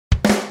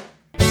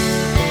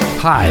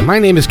Hi, my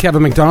name is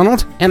Kevin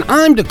McDonald, and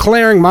I'm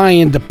declaring my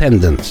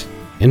independence.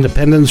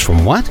 Independence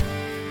from what?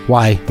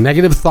 Why,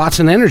 negative thoughts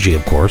and energy,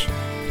 of course.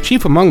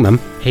 Chief among them,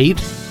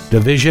 hate,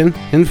 division,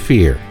 and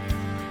fear.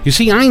 You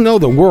see, I know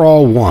that we're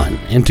all one,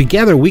 and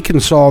together we can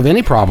solve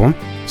any problem,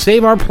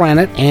 save our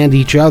planet and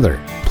each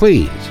other.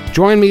 Please,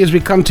 join me as we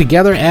come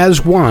together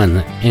as one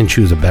and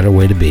choose a better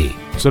way to be.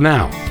 So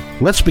now,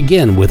 let's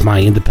begin with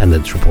my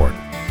independence report.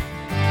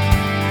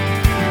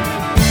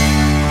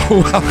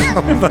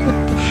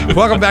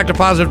 Welcome back to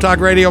Positive Talk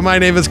Radio. My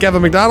name is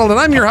Kevin McDonald, and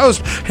I'm your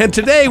host. And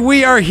today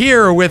we are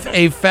here with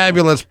a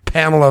fabulous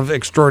panel of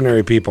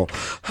extraordinary people.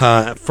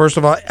 First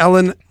of all,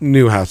 Ellen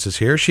Newhouse is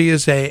here. She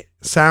is a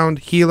sound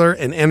healer,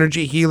 an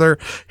energy healer,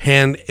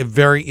 and a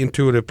very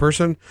intuitive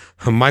person.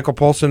 Michael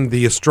Polson,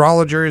 the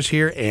astrologer, is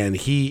here, and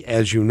he,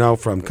 as you know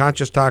from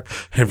Conscious Talk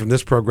and from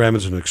this program,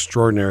 is an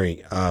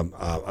extraordinary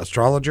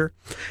astrologer.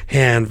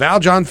 And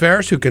Val John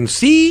Ferris, who can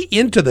see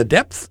into the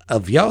depths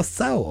of your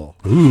soul.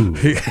 Ooh,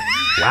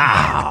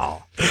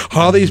 wow.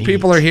 All these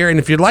people are here, and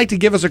if you'd like to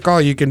give us a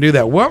call, you can do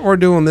that. What we're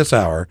doing this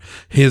hour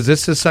is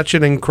this is such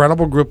an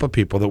incredible group of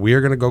people that we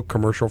are going to go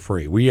commercial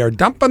free. We are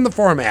dumping the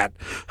format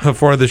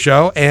for the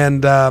show,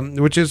 and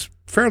which is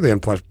fairly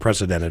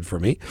unprecedented for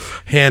me.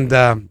 And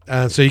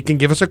so you can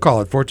give us a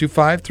call at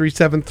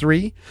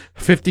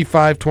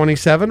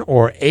 425-373-5527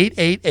 or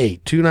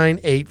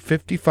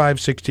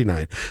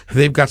 888-298-5569.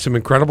 They've got some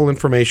incredible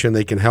information.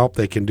 They can help.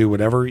 They can do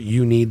whatever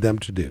you need them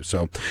to do.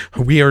 So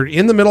we are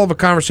in the middle of a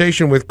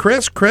conversation with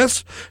Chris.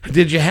 Chris,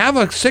 did you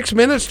have 6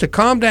 minutes to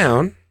calm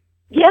down?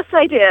 Yes,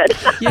 I did.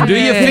 Do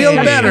you feel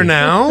better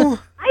now?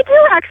 I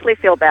do actually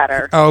feel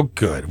better. Oh,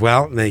 good.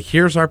 Well,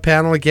 here's our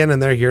panel again,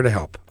 and they're here to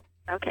help.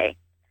 Okay.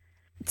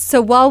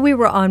 So while we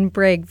were on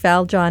break,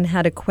 Val John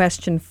had a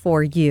question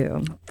for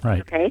you.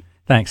 Right. Okay.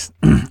 Thanks.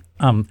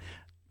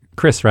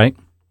 Chris, right?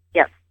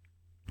 Yes.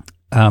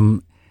 I'd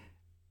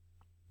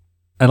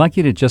like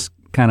you to just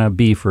kind of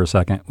be for a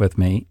second with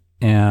me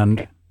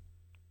and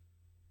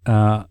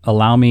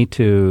allow me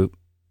to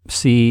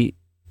see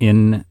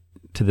into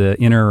the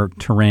inner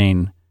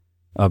terrain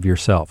of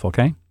yourself,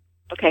 okay?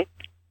 Okay.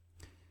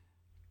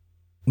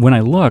 When I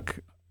look,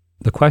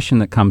 the question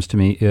that comes to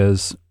me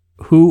is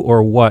who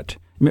or what.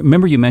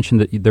 Remember you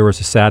mentioned that there was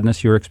a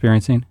sadness you were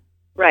experiencing?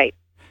 Right.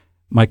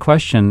 My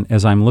question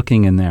as I'm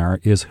looking in there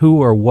is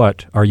who or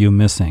what are you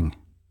missing?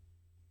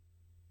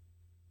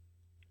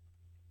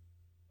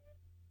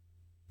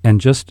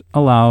 And just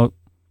allow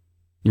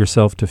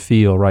yourself to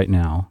feel right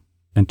now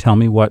and tell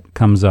me what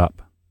comes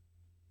up.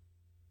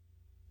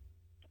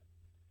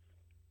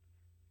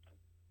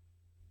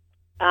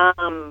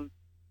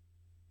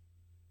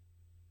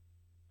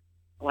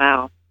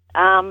 Wow.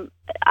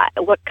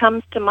 What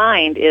comes to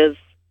mind is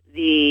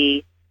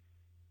the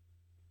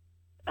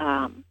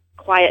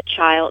quiet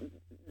child,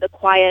 the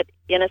quiet,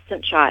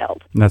 innocent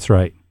child. That's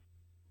right.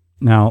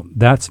 Now,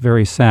 that's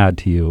very sad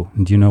to you.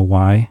 And do you know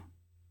why?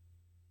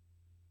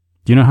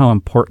 Do you know how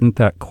important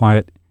that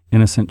quiet,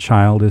 innocent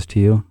child is to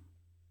you?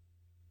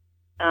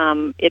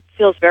 It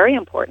feels very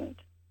important.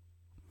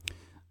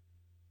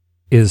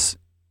 Is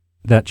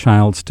that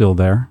child still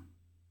there?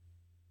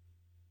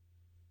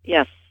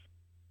 Yes.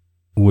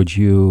 Would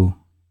you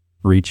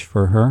reach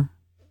for her?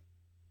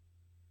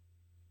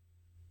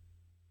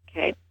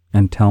 Okay.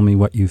 And tell me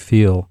what you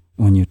feel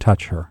when you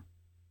touch her.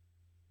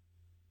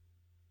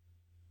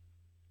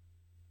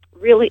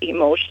 Really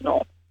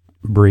emotional.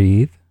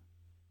 Breathe.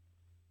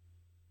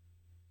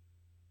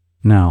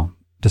 Now,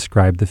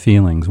 describe the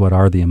feelings. What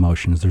are the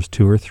emotions? There's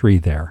 2 or 3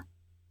 there.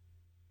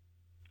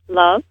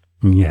 Love.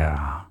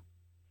 Yeah.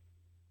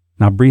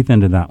 Now breathe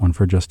into that one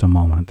for just a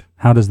moment.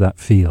 How does that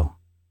feel?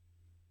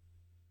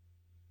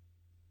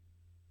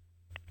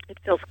 It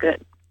feels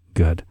good.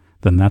 Good.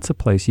 Then that's a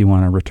place you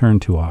want to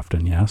return to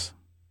often, yes?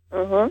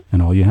 Mm-hmm.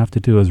 And all you have to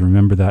do is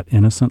remember that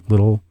innocent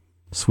little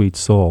sweet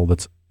soul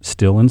that's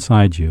still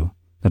inside you,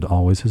 that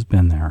always has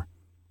been there,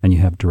 and you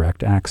have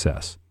direct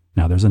access.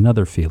 Now there's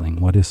another feeling.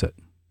 What is it?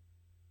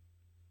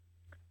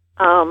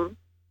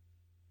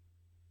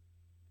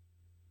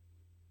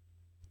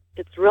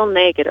 It's real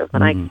negative,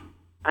 and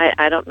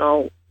I don't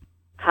know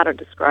how to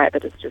describe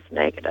it. It's just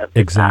negative.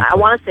 Exactly. I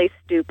want to say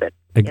stupid,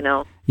 you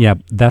know. Yeah,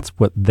 that's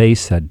what they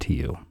said to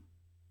you.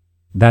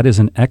 That is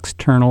an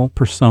external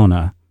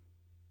persona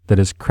that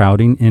is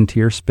crowding into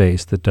your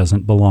space that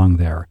doesn't belong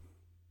there.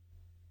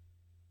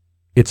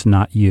 It's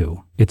not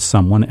you. It's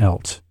someone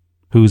else.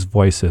 Whose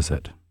voice is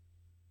it?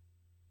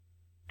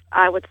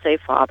 I would say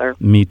Father.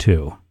 Me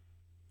too.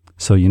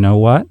 So you know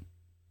what?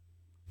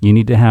 You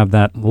need to have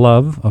that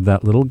love of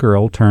that little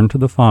girl turn to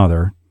the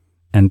Father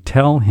and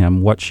tell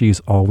him what she's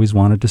always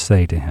wanted to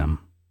say to him.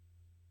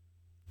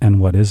 And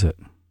what is it?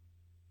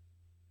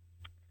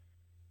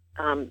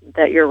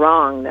 That you're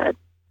wrong, that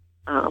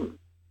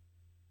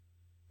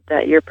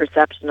your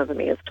perception of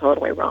me is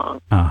totally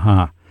wrong.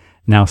 Uh-huh.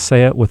 Now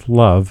say it with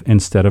love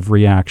instead of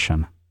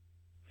reaction.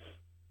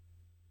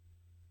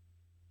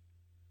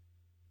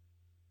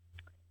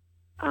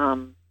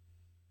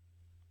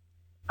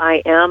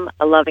 I am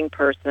a loving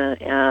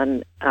person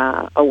and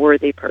a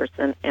worthy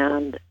person,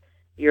 and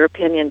your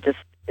opinion just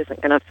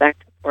isn't going to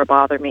affect or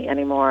bother me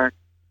anymore.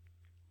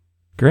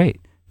 Great.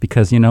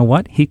 Because you know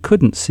what? He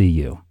couldn't see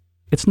you.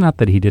 It's not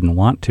that he didn't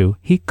want to.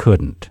 He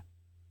couldn't.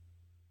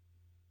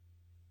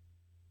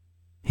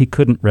 He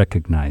couldn't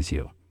recognize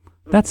you.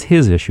 That's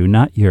his issue,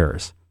 not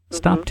yours.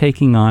 Stop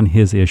taking on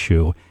his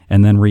issue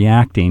and then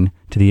reacting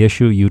to the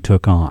issue you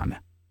took on.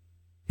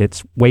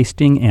 It's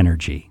wasting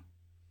energy.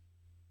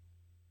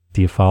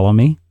 Do you follow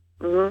me?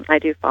 I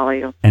do follow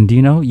you. And do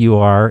you know you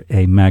are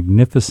a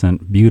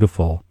magnificent,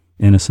 beautiful,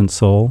 innocent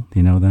soul? Do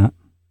you know that?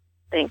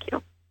 Thank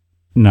you.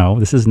 No,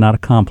 this is not a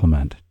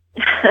compliment.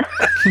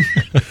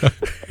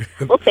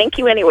 Well, thank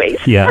you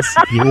anyways. Yes,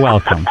 you're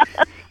welcome.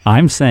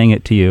 I'm saying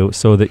it to you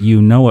so that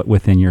you know it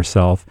within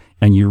yourself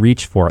and you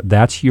reach for it.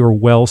 That's your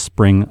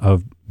wellspring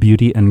of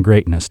beauty and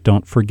greatness.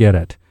 Don't forget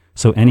it.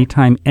 So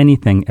anytime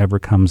anything ever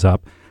comes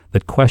up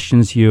that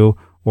questions you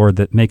or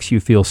that makes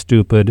you feel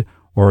stupid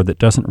or that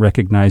doesn't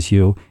recognize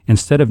you,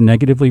 instead of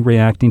negatively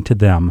reacting to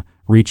them,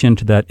 reach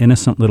into that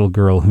innocent little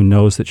girl who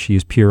knows that she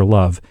is pure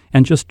love,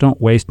 and just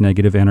don't waste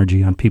negative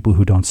energy on people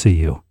who don't see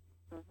you.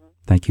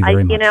 Thank you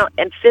very much. You know,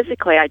 and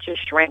physically I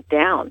just shrank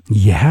down.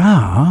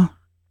 Yeah.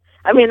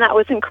 I mean, that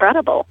was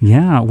incredible.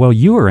 Yeah, well,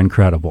 you are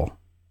incredible.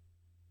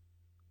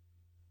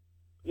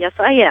 Yes,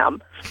 I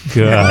am.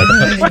 Good.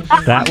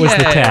 That was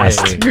the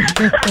test.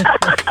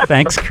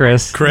 Thanks,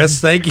 Chris.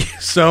 Chris, thank you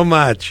so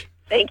much.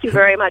 Thank you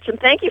very much. And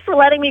thank you for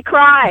letting me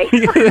cry.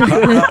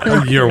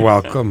 You're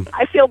welcome.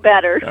 I feel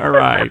better. All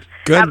right.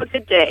 Good. Have a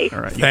good day.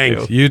 All right.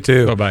 Thanks. You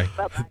too. Bye-bye.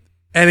 Bye-bye.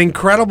 An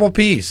incredible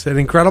piece, an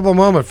incredible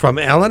moment from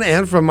Ellen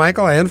and from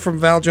Michael and from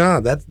Val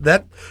John.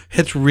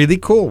 It's really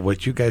cool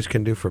what you guys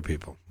can do for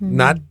people.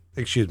 What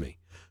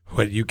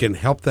you can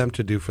help them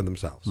to do for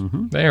themselves.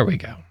 There we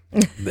go.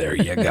 There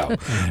you go.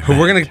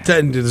 We're going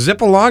to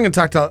zip along and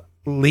talk to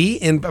Lee.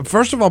 And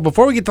first of all,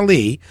 before we get to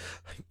Lee,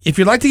 if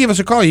you'd like to give us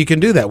a call, you can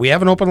do that. We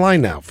have an open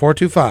line now,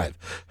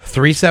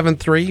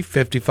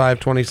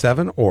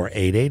 425-373-5527 or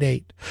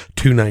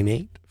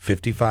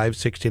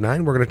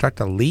 888-298-5569. We're going to talk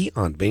to Lee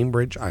on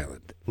Bainbridge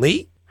Island.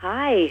 Lee?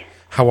 Hi.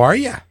 How are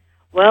you?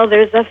 Well,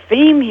 there's a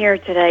theme here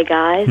today,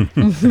 guys.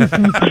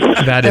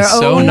 That is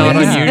so not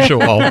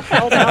unusual.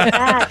 How about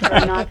that?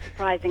 I'm not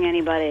surprising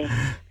anybody.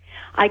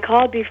 I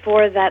called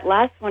before that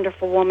last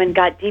wonderful woman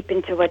got deep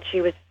into what she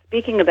was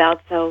speaking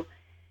about, so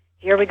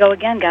here we go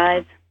again,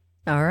 guys.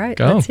 All right,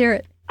 Go. let's hear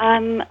it.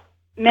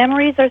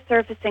 Memories are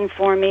surfacing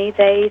for me.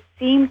 They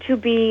seem to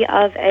be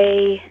of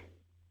a,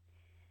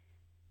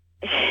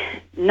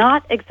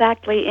 not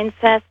exactly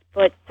incest,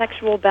 but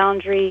sexual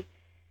boundary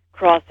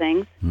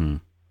crossings.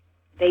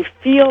 They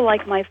feel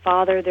like my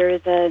father. There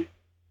is a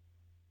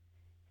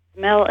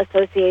smell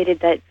associated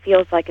that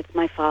feels like it's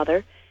my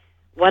father.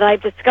 What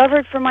I've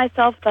discovered for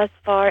myself thus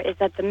far is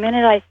that the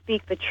minute I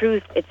speak the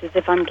truth, it's as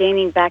if I'm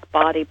gaining back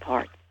body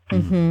parts.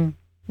 I'm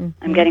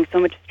getting so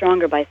much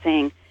stronger by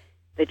saying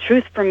the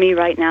truth for me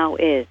right now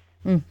is,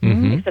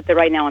 except that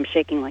right now I'm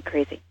shaking like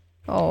crazy.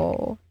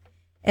 Oh.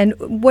 And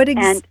what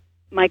And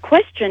my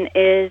question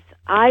is,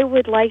 I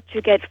would like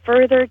to get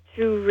further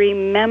to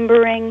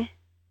remembering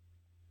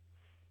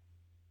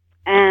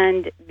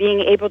and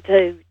being able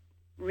to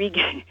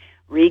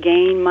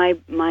regain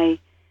my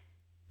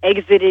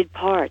exited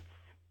parts.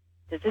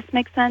 Does this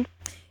make sense?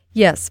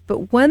 Yes,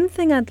 but one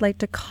thing I'd like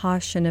to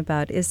caution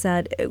about is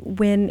that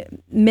when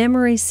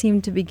memories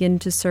seem to begin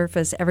to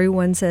surface,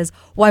 everyone says,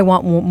 well, I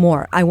want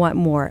more, I want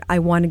more, I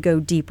want to go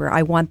deeper,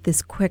 I want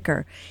this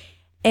quicker.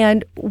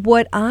 And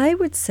what I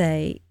would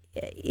say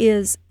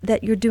is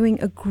that you're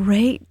doing a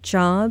great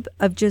job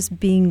of just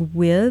being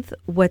with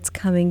what's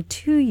coming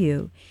to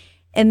you,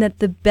 and that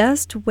the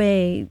best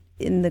way,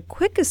 in the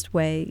quickest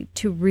way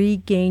to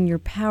regain your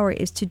power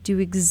is to do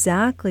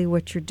exactly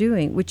what you're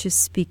doing, which is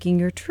speaking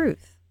your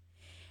truth.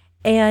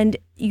 And,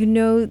 you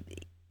know,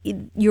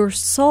 your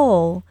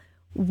soul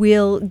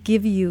will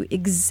give you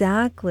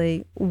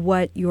exactly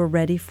what you're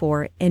ready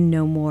for and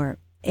no more.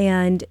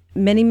 And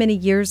many, many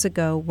years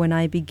ago, when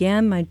I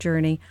began my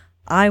journey,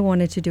 I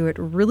wanted to do it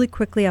really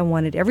quickly. I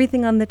wanted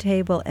everything on the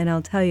table. And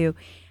I'll tell you,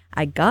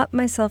 I got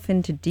myself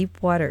into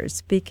deep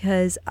waters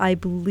because I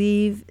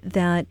believe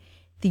that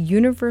the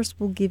universe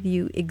will give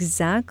you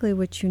exactly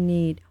what you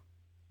need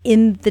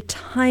in the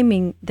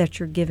timing that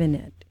you're given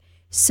it.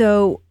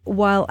 So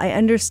while I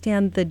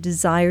understand the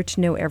desire to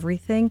know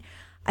everything,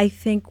 I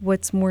think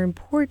what's more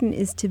important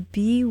is to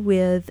be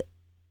with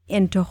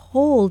and to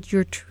hold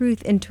your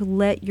truth and to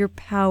let your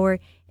power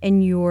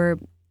and your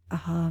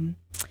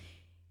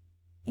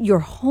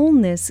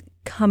wholeness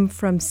come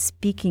from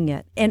speaking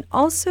it and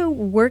also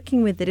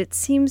working with it. It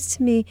seems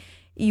to me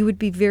you would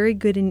be very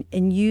good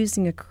in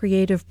using a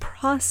creative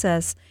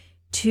process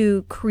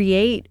to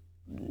create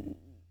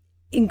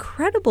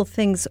incredible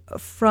things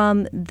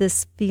from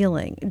this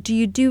feeling. Do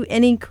you do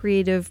any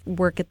creative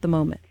work at the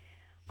moment?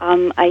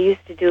 I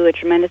used to do a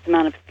tremendous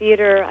amount of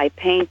theater. I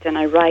paint and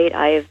I write.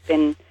 I have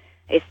been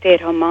a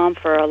stay-at-home mom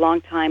for a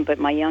long time, but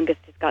my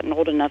youngest has gotten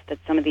old enough that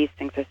some of these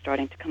things are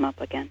starting to come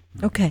up again.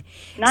 Okay.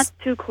 Not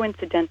too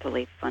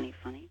coincidentally funny.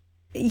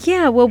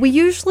 Yeah, well, we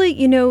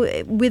usually,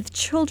 with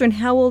children,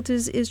 how old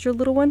is your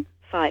little one?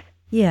 5.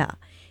 Yeah.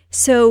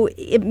 So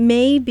it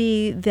may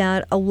be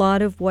that a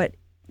lot of what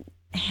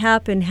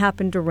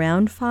happened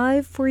around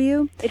 5 for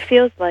you. It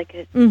feels like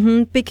it.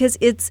 Mm-hmm, because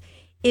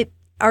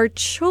our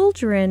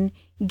children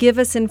give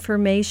us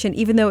information,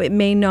 even though it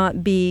may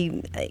not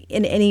be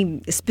in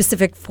any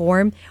specific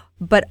form,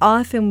 but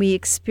often we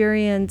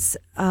experience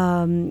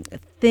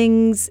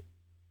things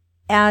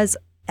as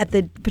at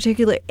the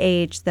particular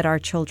age that our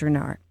children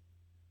are.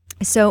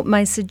 So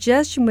my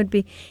suggestion would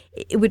be,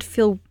 it would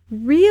feel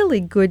really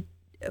good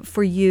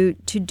for you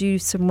to do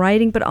some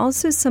writing, but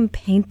also some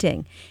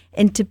painting,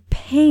 and to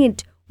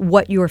paint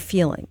what you're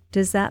feeling.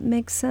 Does that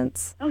make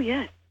sense? Oh,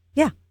 yes.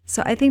 Yeah.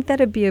 So I think that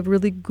would be a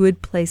really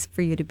good place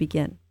for you to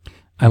begin.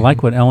 I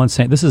like what Ellen's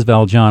saying. This is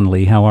Val John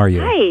Lee. How are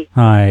you? Hi.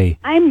 Hi.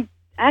 I'm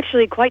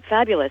actually quite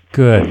fabulous.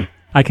 Good.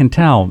 I can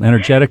tell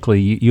energetically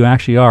you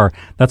actually are.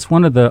 That's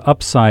one of the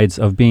upsides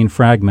of being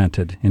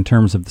fragmented in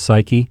terms of the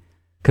psyche,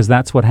 because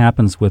that's what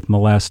happens with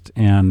molest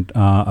and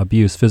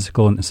abuse,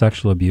 physical and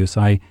sexual abuse.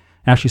 I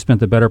actually spent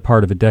the better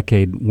part of a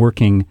decade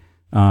working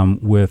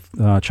with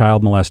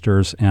child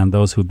molesters and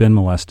those who've been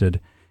molested,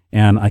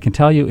 and I can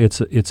tell you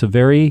it's a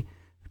very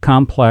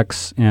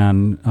complex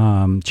and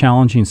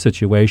challenging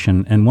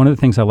situation. And one of the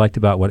things I liked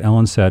about what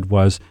Ellen said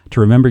was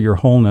to remember your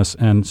wholeness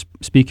and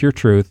speak your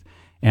truth,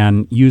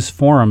 and use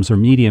forums or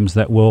mediums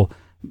that will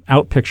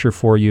outpicture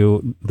for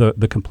you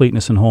the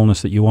completeness and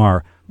wholeness that you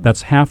are.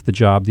 That's half the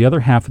job. The other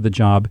half of the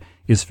job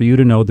is for you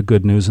to know the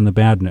good news and the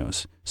bad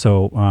news.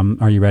 So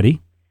are you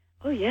ready?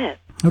 Oh, yes.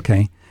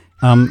 Okay.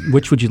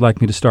 Which would you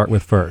like me to start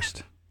with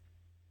first?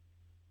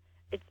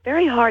 It's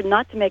very hard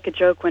not to make a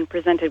joke when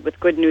presented with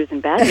good news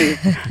and bad news.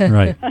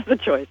 Right. That's a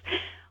choice.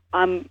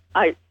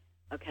 I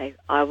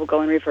will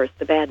go in reverse.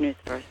 The bad news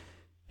first.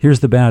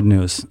 Here's the bad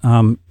news.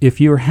 If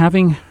you're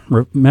having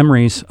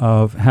memories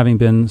of having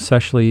been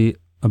sexually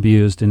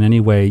abused in any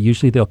way,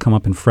 usually they'll come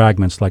up in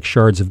fragments like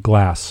shards of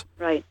glass.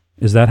 Right.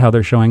 Is that how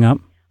they're showing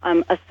up?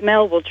 A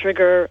smell will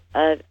trigger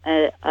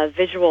a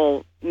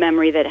visual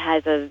memory that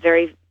has a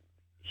very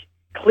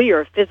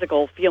clear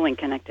physical feeling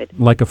connected.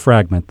 Like a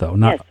fragment, though.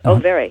 Not, yes. Oh,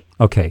 very.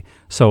 Okay.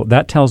 So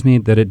that tells me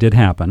that it did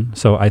happen.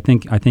 So I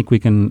think we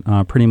can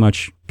pretty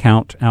much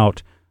count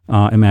out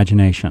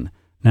imagination.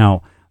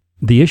 Now,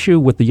 the issue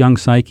with the young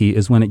psyche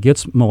is when it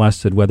gets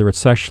molested, whether it's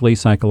sexually,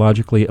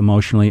 psychologically,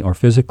 emotionally, or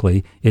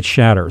physically, it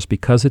shatters.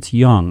 Because it's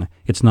young,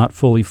 it's not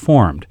fully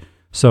formed.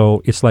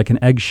 So it's like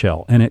an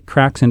eggshell, and it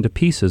cracks into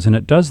pieces. And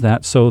it does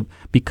that so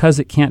because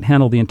it can't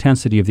handle the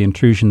intensity of the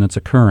intrusion that's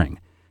occurring.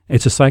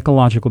 It's a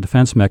psychological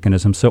defense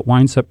mechanism, so it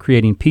winds up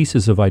creating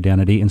pieces of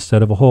identity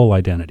instead of a whole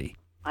identity.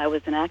 I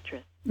was an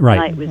actress.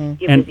 Right. It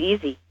was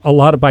easy.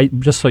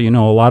 Just so you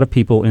know, a lot of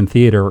people in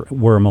theater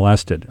were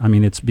molested. I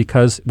mean, it's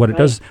because what it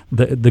does,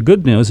 the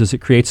good news is it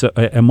creates a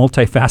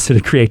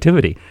multifaceted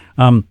creativity.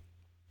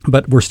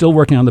 But we're still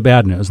working on the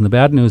bad news. And the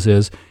bad news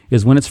is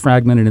when it's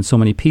fragmented in so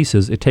many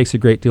pieces, it takes a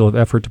great deal of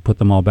effort to put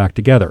them all back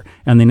together.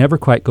 And they never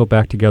quite go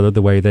back together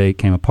the way they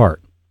came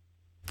apart.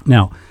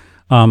 Now,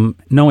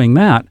 knowing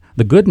that,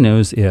 the good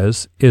news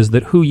is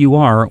that who you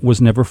are was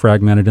never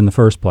fragmented in the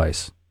first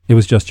place. It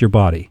was just your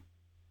body.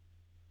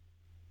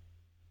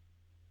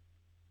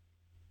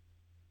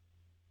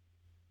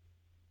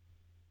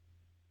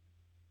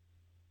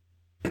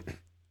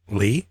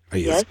 Lee, are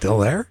you Yes? still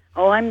there?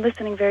 Oh, I'm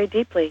listening very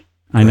deeply.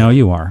 I know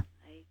you are.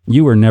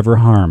 You were never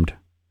harmed.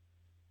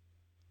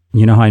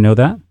 You know how I know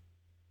that?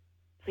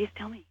 Please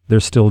tell me.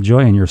 There's still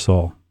joy in your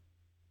soul,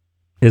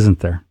 isn't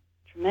there?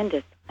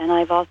 Tremendous. And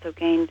I've also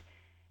gained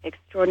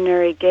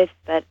extraordinary gifts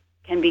that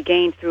can be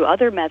gained through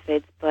other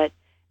methods, but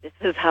this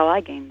is how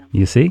I gained them.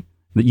 You see?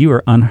 That you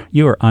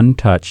are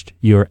untouched.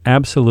 You are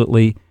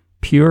absolutely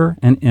pure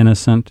and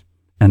innocent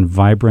and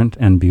vibrant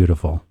and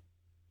beautiful.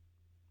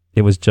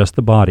 It was just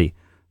the body.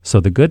 So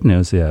the good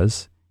news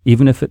is,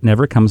 even if it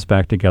never comes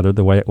back together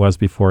the way it was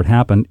before it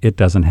happened, it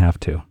doesn't have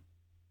to.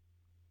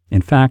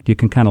 In fact, you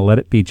can kind of let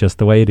it be just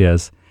the way it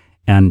is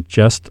and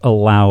just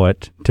allow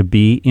it to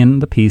be in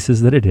the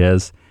pieces that it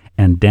is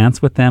and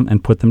dance with them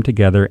and put them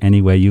together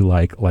any way you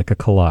like a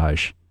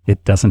collage.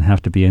 It doesn't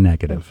have to be a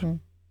negative. Mm-hmm.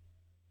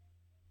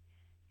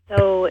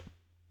 So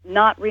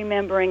not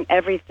remembering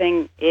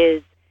everything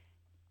is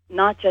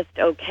not just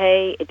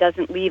okay. It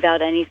doesn't leave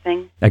out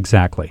anything.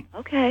 Exactly.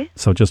 Okay.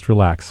 So just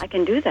relax. I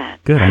can do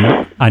that. Good.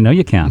 I know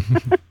you can.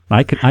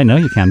 I know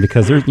you can,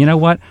 because you know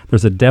what?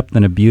 There's a depth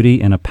and a beauty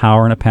and a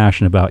power and a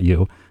passion about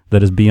you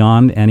that is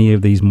beyond any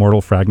of these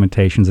mortal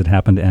fragmentations that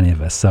happen to any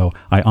of us. So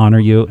I honor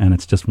you, and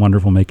it's just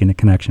wonderful making a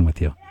connection with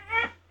you.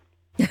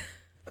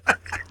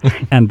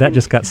 And that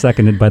just got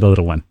seconded by the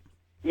little one.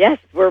 Yes,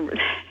 we're...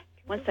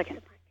 1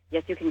 second.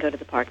 Yes, you can go to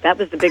the park. That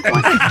was the big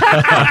one.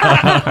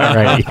 All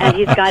right. And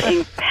he's got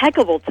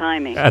impeccable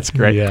timing. That's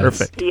great. Yes.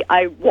 Perfect.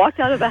 I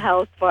walked out of the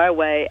house far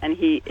away, and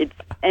it's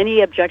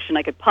any objection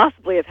I could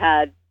possibly have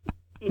had,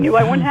 he knew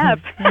I wouldn't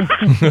have.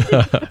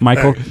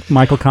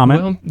 Michael,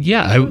 comment? Well,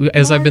 yeah,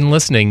 as I've been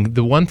listening,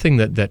 the one thing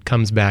that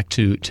comes back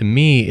to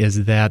me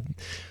is that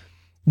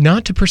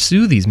not to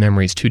pursue these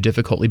memories too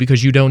difficultly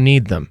because you don't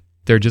need them.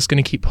 They're just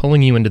going to keep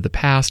pulling you into the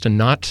past and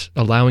not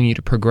allowing you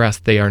to progress.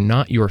 They are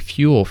not your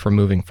fuel for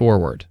moving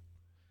forward.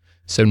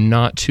 So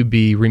not to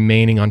be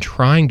remaining on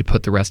trying to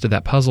put the rest of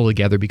that puzzle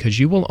together because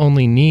you will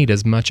only need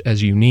as much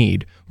as you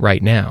need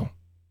right now.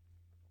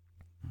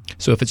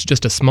 So if it's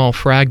just a small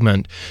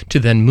fragment to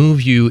then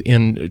move you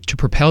in, to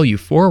propel you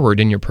forward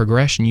in your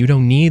progression, you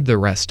don't need the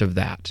rest of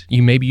that.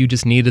 Maybe you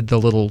just needed the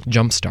little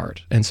jump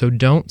start. And so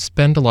don't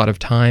spend a lot of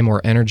time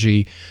or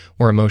energy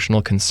or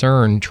emotional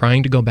concern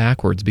trying to go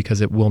backwards because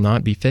it will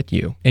not befit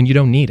you and you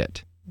don't need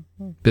it.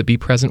 But be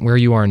present where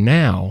you are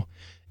now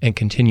and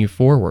continue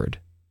forward.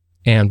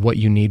 And what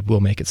you need will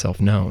make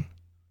itself known.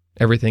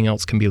 Everything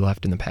else can be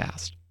left in the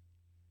past.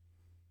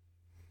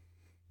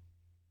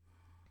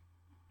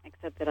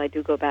 Except that I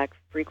do go back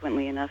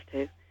frequently enough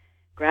to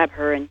grab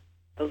her and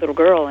the little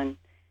girl and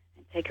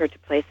take her to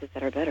places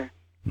that are better.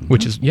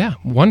 Which is,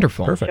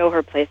 wonderful. Perfect. Show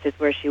her places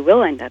where she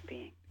will end up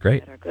being.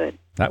 Great. That are good.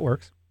 That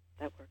works.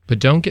 That works. But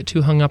don't get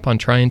too hung up on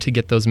trying to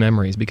get those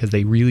memories because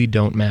they really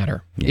don't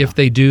matter. Yeah. If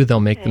they do, they'll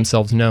make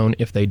themselves known.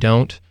 If they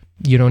don't,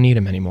 you don't need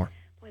them anymore.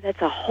 Boy,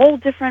 that's a whole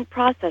different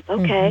process.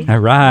 Okay. All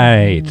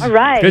right. All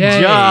right. Good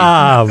Yay.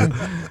 job.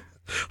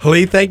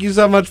 Lee, thank you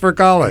so much for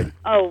calling.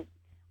 Oh,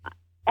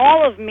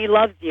 all of me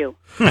loves you.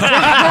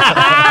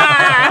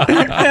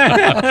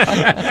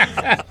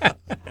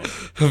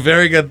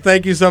 Very good.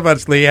 Thank you so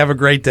much, Lee. Have a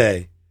great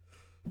day.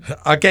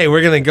 Okay,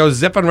 we're going to go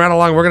zipping right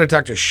along. We're going to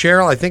talk to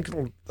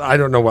Cheryl. I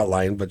don't know what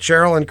line, but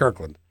Cheryl in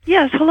Kirkland.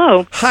 Yes,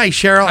 hello. Hi,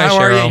 Cheryl. Hi, How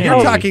are Cheryl. you? You're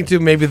Oh. talking to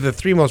maybe the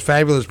three most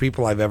fabulous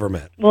people I've ever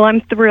met. Well,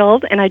 I'm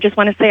thrilled, and I just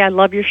want to say I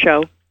love your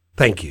show.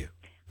 Thank you.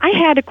 I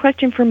had a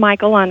question for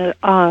Michael on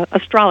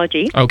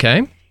astrology.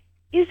 Okay.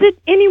 Is it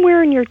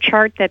anywhere in your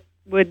chart that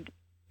would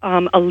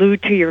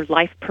allude to your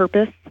life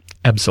purpose?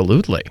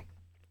 Absolutely.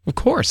 Of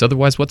course.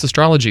 Otherwise, what's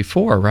astrology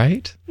for,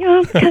 right?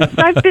 Yeah, because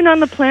I've been on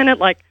the planet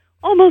like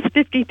almost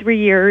 53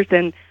 years,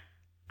 and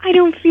I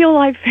don't feel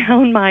I've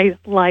found my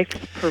life's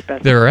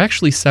purpose. There are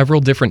actually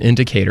several different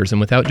indicators, and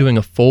without doing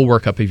a full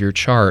workup of your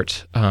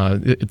chart,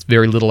 it's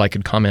very little I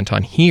could comment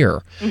on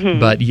here. Mm-hmm.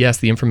 But yes,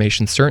 the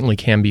information certainly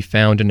can be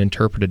found and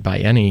interpreted by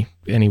any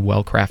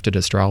well-crafted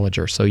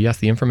astrologer. So yes,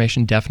 the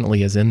information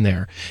definitely is in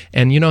there.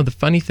 And the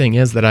funny thing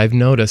is that I've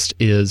noticed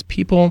is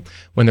people,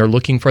 when they're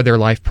looking for their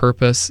life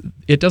purpose,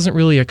 it doesn't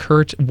really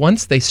occur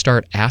once they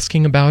start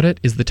asking about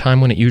it is the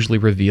time when it usually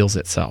reveals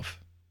itself.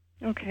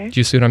 Okay. Do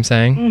you see what I'm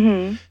saying?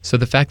 Mm-hmm. So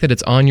the fact that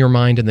it's on your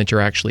mind and that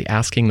you're actually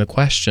asking the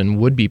question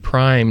would be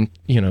prime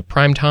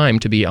time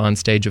to be on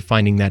stage of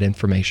finding that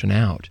information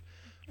out.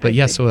 But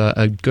yes, so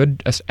a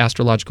good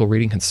astrological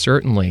reading can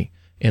certainly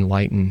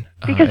enlighten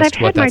Because as I've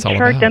to what had my that's all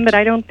chart about. done, but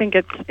I don't think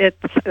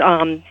it's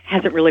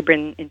hasn't really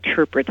been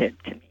interpreted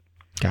to me.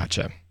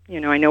 Gotcha.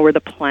 I know where the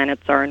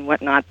planets are and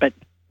whatnot, but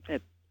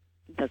it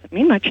doesn't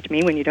mean much to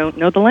me when you don't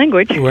know the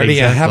language. Well,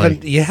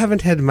 Exactly. you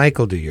haven't had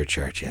Michael do your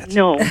chart yet.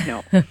 No.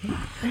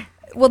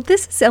 Well,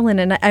 this is Ellen,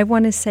 and I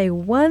want to say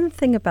one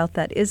thing about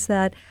that is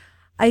that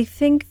I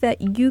think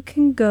that you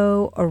can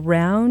go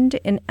around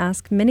and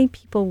ask many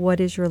people, what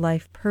is your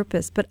life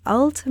purpose? But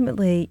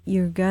ultimately,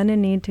 you're going to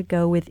need to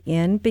go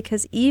within,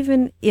 because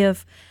even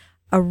if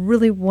a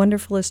really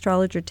wonderful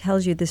astrologer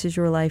tells you this is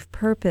your life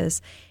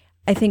purpose,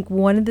 I think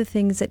one of the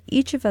things that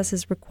each of us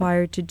is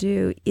required to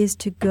do is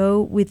to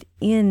go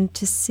within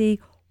to see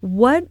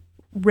what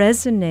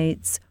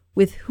resonates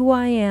with who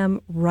I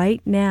am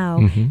right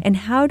now, and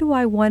how do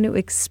I want to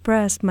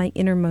express my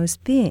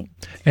innermost being.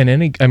 And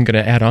I'm going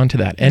to add on to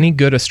that. Any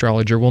good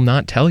astrologer will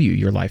not tell you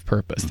your life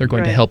purpose. They're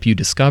going to Right. help you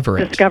discover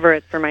it. Discover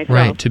it for myself.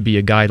 Right, to be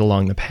a guide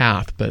along the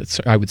path. But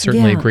I would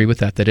certainly Yeah. agree with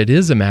that it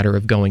is a matter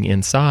of going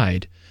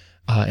inside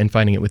and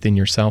finding it within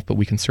yourself, but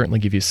we can certainly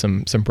give you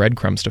some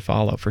breadcrumbs to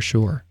follow for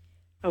sure.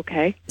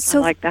 Okay. So-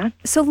 I like that.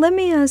 So let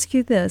me ask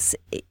you this.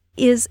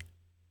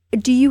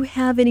 Do you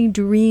have any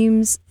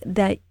dreams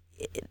that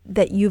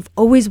you've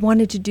always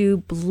wanted to do,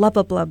 blah,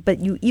 blah, blah, but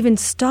you even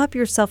stop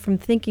yourself from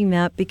thinking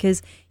that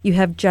because you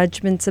have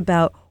judgments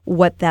about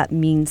what that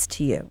means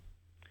to you?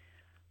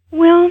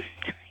 Well,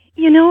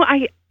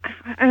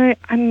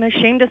 I'm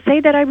ashamed to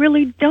say that I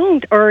really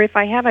don't. Or if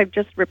I have, I've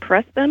just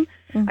repressed them.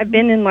 Mm-hmm. I've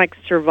been in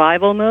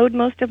survival mode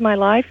most of my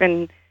life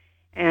and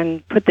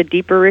put the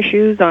deeper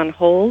issues on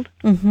hold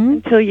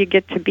until you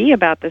get to be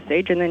about this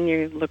age, and then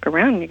you look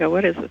around and you go,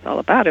 what is this all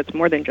about? It's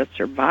more than just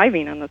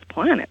surviving on this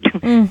planet.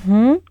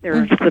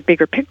 There's the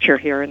bigger picture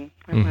here, and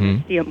I want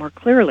to see it more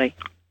clearly.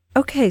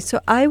 Okay, so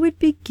I would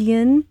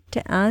begin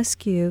to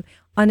ask you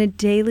on a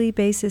daily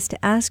basis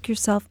to ask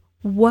yourself,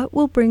 what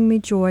will bring me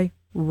joy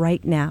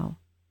right now?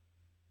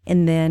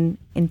 And then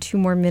in 2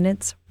 more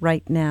minutes,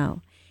 right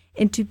now.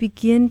 And to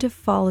begin to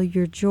follow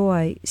your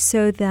joy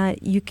so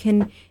that you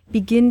can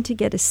begin to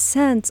get a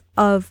sense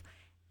of,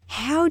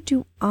 how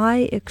do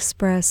I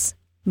express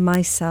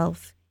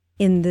myself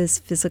in this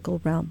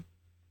physical realm?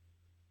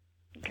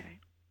 Okay.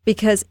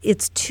 Because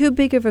it's too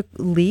big of a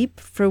leap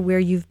for where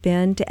you've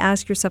been to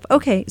ask yourself,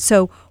 okay,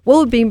 so what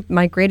would be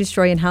my greatest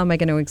joy and how am I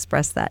going to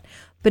express that?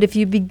 But if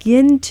you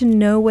begin to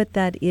know what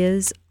that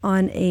is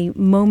on a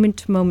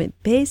moment-to-moment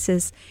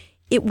basis,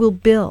 it will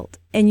build,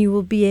 and you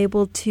will be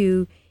able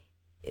to,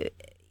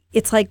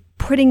 it's like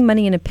putting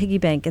money in a piggy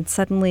bank, and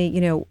suddenly,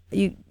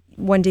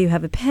 one day you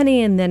have a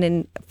penny, and then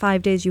in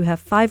 5 days you have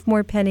 5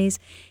 more pennies.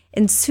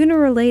 And sooner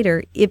or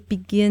later, it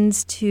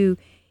begins to,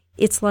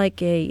 it's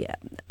like a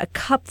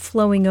cup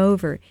flowing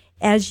over.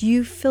 As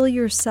you fill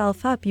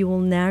yourself up, you will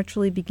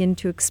naturally begin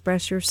to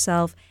express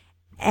yourself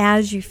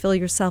as you fill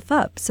yourself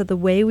up. So the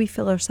way we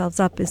fill ourselves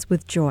up is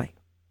with joy.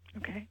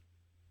 Okay.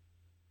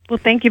 Well,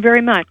 thank you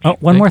very much. Oh,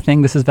 one more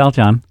thing. This is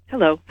Valjean.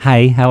 Hello.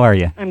 Hi, how are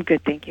you? I'm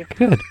good, thank you.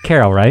 Good.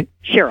 Carol, right?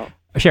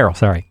 Cheryl,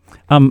 sorry.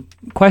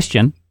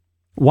 Question.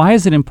 Why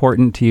is it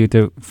important to you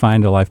to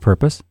find a life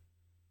purpose?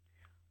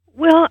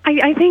 Well,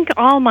 I think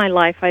all my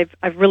life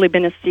I've really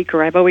been a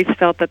seeker. I've always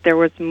felt that there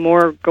was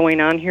more going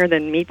on here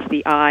than meets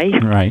the eye.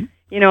 Right.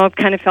 I've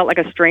kind of felt like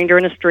a stranger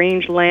in a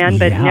strange land,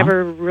 but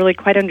never really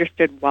quite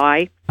understood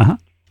why. Uh-huh.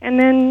 And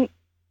then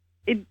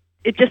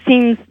it just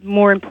seems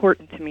more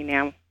important to me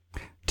now.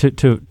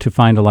 To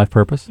find a life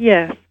purpose?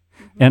 Yes.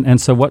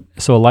 And so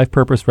a life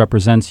purpose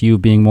represents you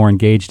being more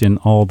engaged in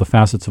all the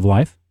facets of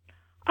life?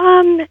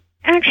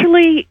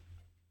 Actually,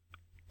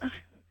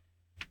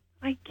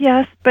 I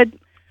guess, but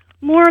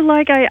more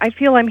like I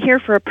feel I'm here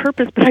for a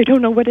purpose, but I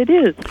don't know what it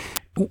is.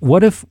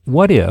 What if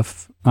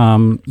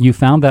you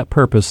found that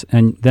purpose,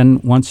 and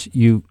then once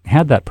you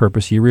had that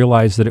purpose, you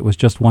realized that it was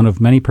just one of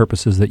many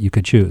purposes that you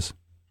could choose?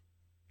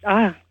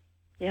 Yes.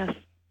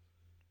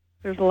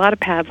 There's a lot of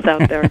paths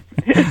out there.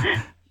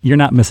 You're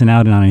not missing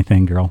out on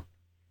anything, girl.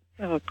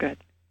 Oh, good.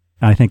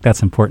 And I think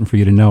that's important for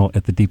you to know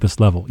at the deepest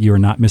level. You are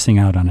not missing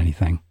out on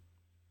anything.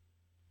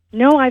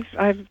 No, I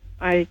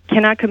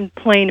cannot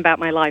complain about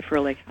my life,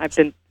 really. I've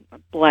been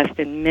blessed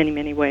in many,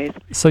 many ways.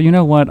 So you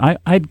know what?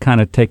 I'd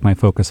kind of take my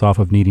focus off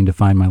of needing to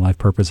find my life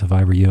purpose if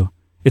I were you.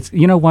 It's,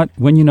 you know what?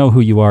 When you know who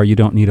you are, you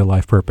don't need a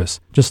life purpose.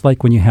 Just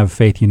like when you have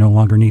faith, you no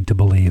longer need to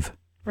believe.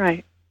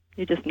 Right.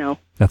 You just know.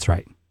 That's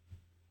right.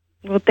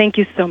 Well, thank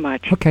you so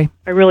much. Okay.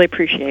 I really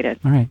appreciate it.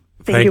 All right.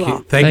 Thank you all.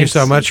 Thank you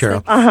so much,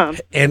 Cheryl. Uh-huh.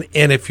 And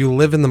if you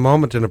live in the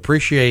moment and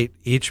appreciate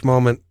each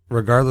moment,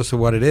 regardless of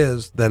what it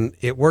is, then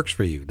it works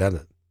for you,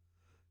 doesn't it?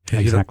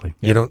 Exactly.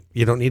 You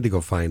don't need to go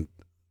find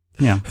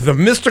Yeah. the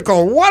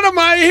mystical, what am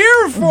I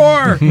here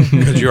for?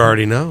 Because you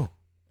already know.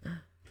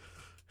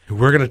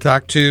 We're going to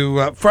talk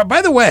to,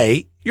 by the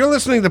way, you're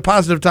listening to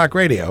Positive Talk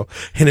Radio,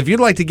 and if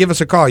you'd like to give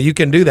us a call, you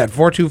can do that,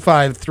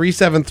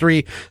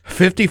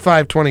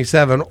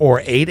 425-373-5527 or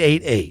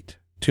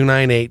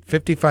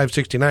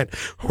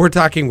 888-298-5569. We're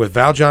talking with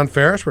Valjean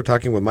Ferris, we're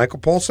talking with Michael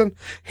Polson,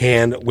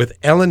 and with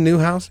Ellen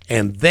Newhouse,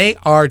 and they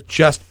are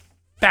just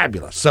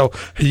fabulous. So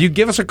you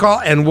give us a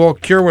call, and we'll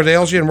cure what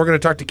ails you, and we're going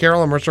to talk to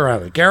Carol and Mercer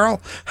Island. Carol,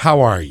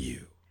 how are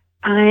you?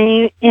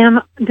 I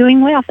am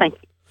doing well, thank you.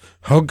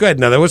 Oh, good.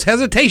 Now, there was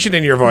hesitation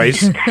in your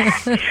voice.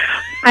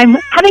 I'm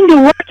having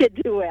to work it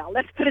do well.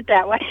 Let's put it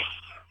that way.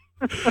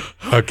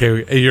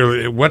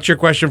 Okay. What's your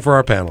question for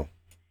our panel?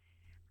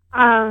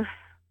 My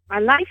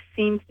life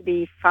seems to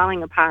be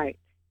falling apart,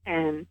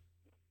 and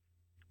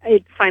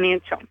it's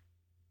financial.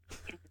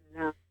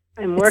 And,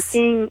 I'm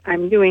working.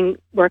 I'm doing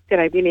work that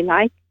I really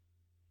like.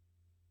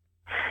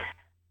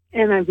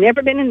 And I've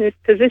never been in this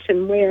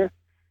position where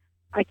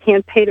I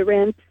can't pay the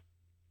rent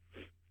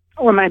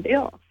or my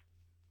bills.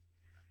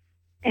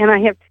 And I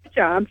have 2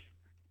 jobs,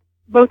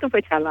 both of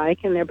which I like,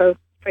 and they're both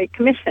straight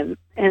commission,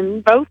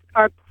 and both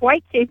are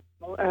quite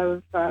capable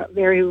of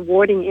very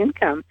rewarding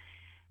income.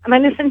 And I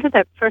listened to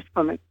that first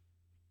woman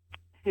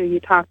who you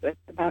talked with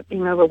about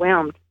being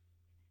overwhelmed,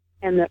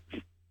 and that's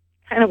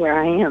kind of where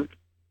I am.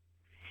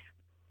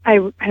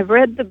 I've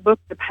read the book,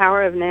 The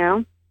Power of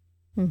Now,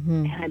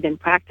 and I've been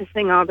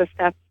practicing all the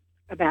stuff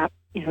about,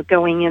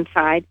 going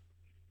inside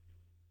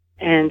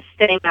and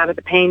staying out of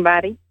the pain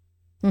body.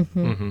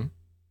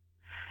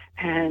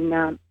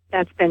 And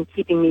that's been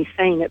keeping me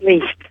sane, at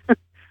least.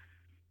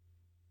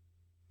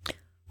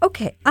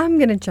 Okay, I'm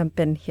going to jump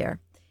in here.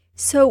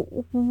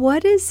 So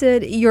what is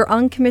it, you're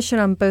on commission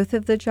on both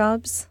of the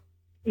jobs?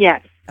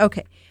 Yes.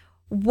 Okay.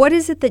 What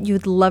is it that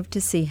you'd love to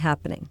see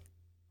happening?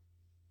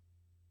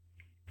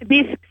 To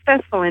be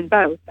successful in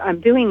both.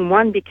 I'm doing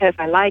one because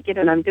I like it,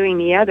 and I'm doing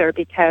the other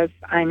because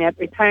I'm at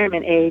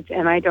retirement age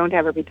and I don't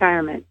have a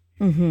retirement.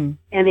 And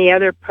the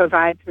other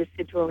provides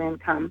residual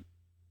income.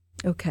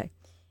 Okay.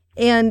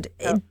 And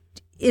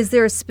is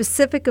there a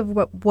specific of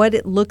what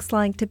it looks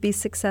like to be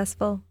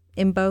successful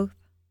in both?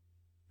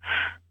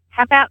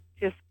 How about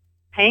just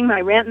paying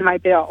my rent and my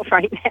bills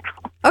right now?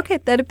 Okay,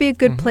 that'd be a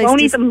good place.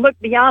 Won't even look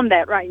beyond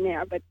that right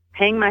now, but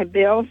paying my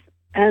bills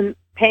and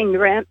paying the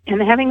rent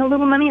and having a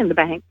little money in the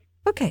bank.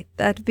 Okay,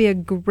 that'd be a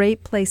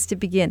great place to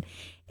begin.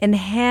 And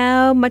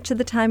how much of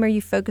the time are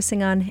you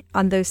focusing on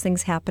those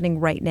things happening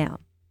right now?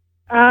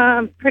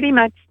 Pretty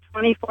much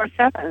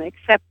 24/7,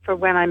 except for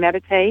when I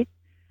meditate.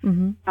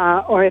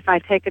 Or if I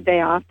take a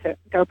day off to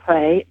go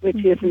play,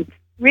 which isn't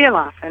real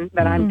often,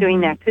 but I'm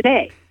doing that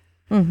today.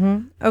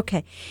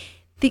 Okay.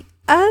 The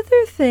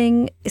other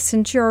thing,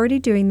 since you're already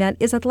doing that,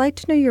 is I'd like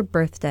to know your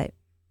birthday.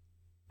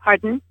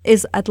 Pardon?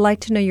 I'd like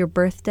to know your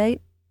birth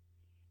date.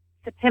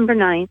 September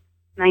 9th,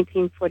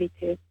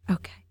 1942.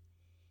 Okay.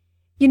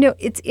 You know,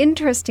 it's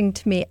interesting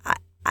to me.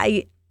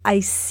 I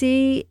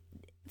see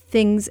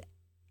things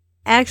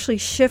actually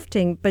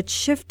shifting, but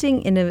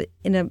shifting in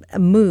a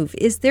move.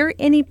 Is there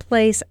any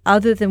place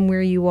other than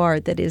where you are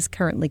that is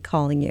currently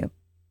calling you?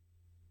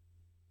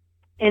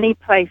 Any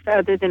place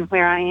other than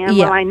where I am?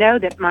 Yeah. Well, I know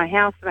that my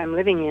house that I'm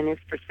living in is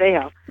for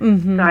sale,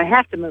 Mm-hmm. so I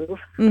have to move,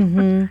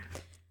 Mm-hmm.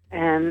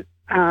 and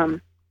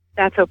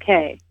that's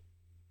okay.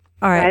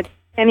 All right. But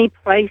any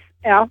place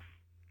else?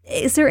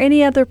 Is there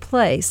any other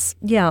place,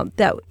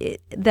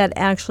 that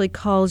actually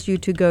calls you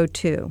to go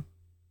to?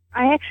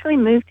 I actually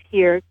moved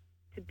here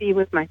to be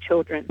with my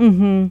children,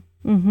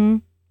 Mm-hmm. Mm-hmm.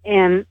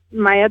 and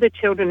my other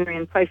children are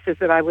in places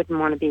that I wouldn't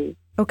want to be.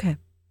 Okay.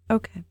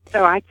 Okay.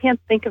 So I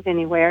can't think of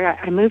anywhere.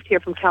 I moved here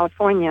from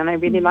California, and I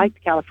really Mm-hmm.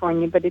 liked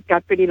California, but it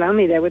got pretty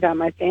lonely there without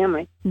my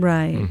family.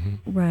 Right.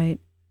 Mm-hmm. Right.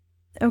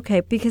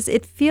 Okay, because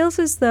it feels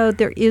as though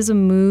there is a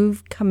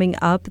move coming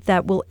up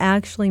that will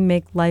actually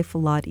make life a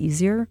lot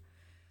easier.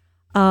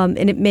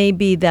 And it may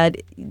be that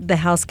the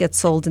house gets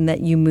sold and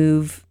that you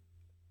move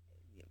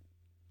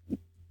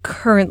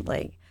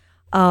currently.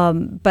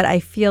 But I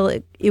feel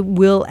it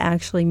will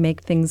actually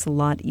make things a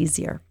lot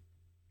easier.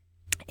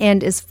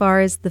 And as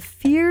far as the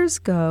fears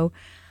go,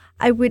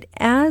 I would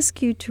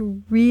ask you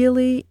to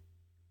really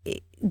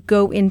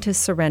go into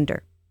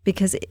surrender,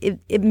 because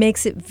it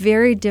makes it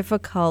very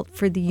difficult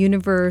for the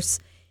universe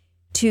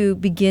to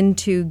begin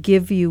to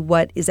give you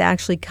what is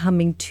actually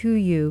coming to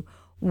you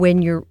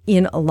when you're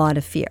in a lot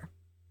of fear.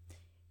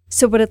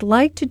 So what I'd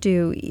like to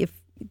do, if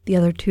the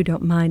other two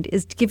don't mind,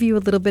 is to give you a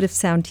little bit of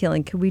sound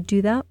healing. Could we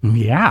do that?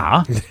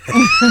 Yeah. You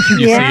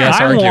see us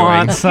I arguing.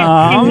 want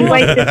some. Can you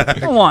wait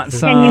I want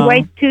some. Can you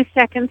wait 2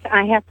 seconds?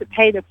 I have to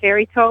pay the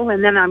ferry toll,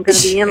 and then I'm going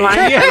to be in line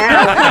for an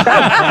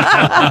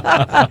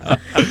hour.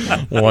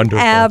 Wonderful.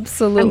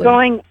 Absolutely. I'm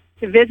going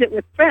to visit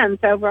with friends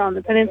over on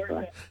the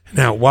peninsula.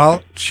 Now,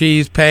 while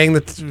she's paying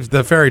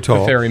the ferry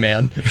toll, The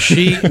ferryman.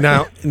 she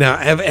now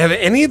have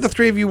any of the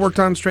three of you worked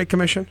on Straight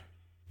Commission?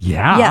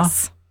 Yeah.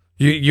 Yes.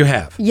 You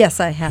have. Yes,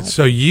 I have.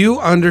 So you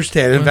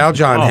understand, and Val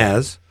John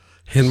has.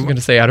 I was going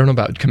to say, I don't know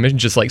about commission,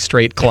 just like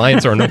straight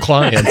clients or no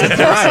clients.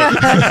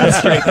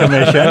 Straight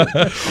commission.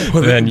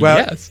 Then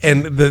yes.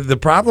 And the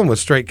problem with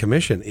Straight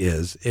Commission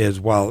is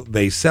while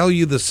they sell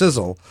you the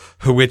sizzle,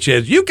 which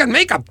is you can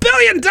make $1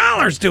 billion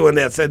doing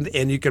this,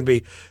 and you can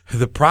be.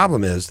 The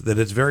problem is that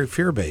it's very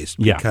fear based.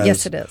 Yeah. Because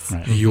Yes, it is.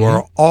 Right. you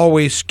are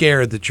always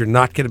scared that you're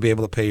not going to be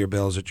able to pay your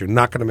bills, that you're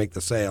not going to make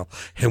the sale,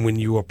 and when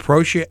you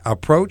approach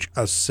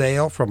a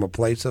sale from a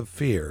place of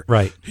fear,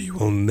 Right. you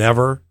will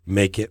never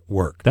make it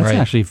work. That's Right.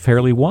 actually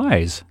fairly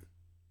wise.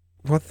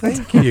 Well,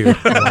 thank you.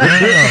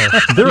 Wow.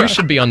 You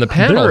should be on the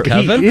panel,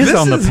 Kevin. He is This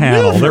on the is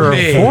panel. new for There are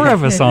me. 4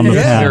 of us on the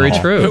That's panel. very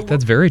true.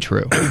 That's very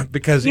true.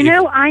 Because You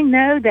know, I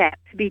know that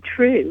to be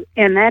true,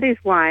 and that is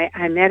why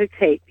I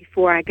meditate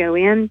before I go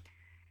in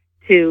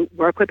to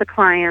work with a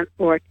client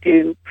or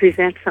to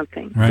present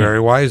something. Right.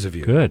 very wise of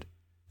you. Good.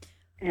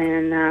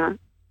 And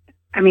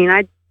I mean,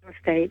 I do real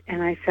estate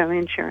and I sell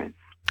insurance.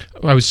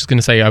 I was just going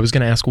to say, I was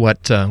going to ask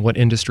what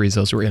industries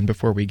those were in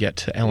before we get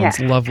to Ellen's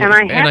Yes. lovely. And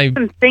I have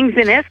some things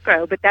in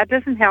escrow, but that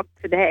doesn't help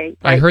today.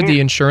 I right heard now. the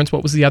insurance.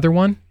 What was the other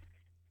one?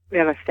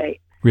 Real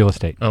estate. Real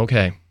estate.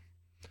 Okay.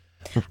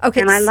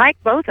 Okay. And I like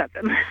both of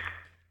them.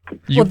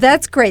 You- Well,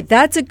 that's great.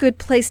 That's a good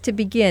place to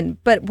begin.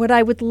 But what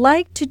I would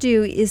like to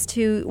do is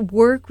to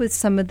work with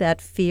some of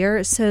that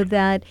fear so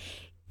that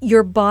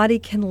your body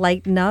can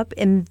lighten up.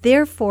 And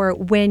therefore,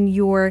 when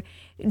you're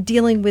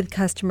dealing with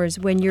customers,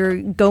 when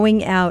you're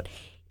going out,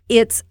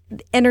 it's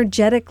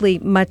energetically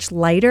much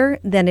lighter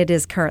than it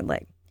is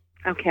currently.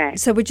 Okay.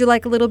 So would you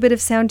like a little bit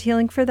of sound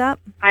healing for that?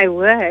 I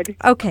would.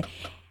 Okay.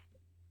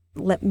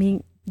 Let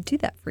me do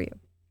that for you.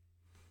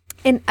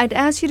 And I'd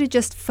ask you to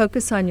just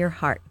focus on your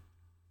heart.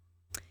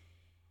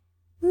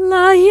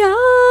 La ya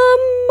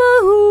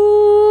mahu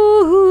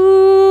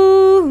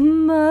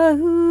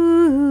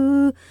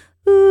mahu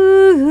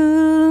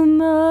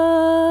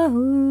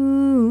mahu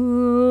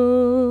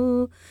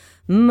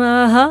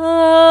mahu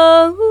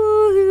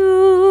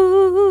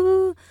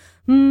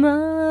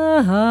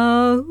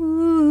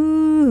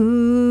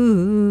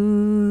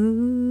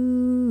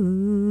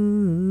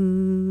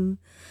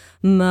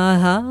mahu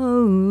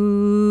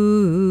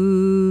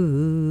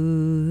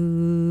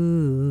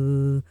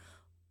mahu.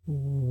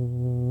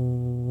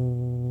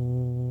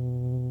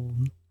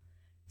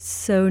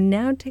 So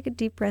now take a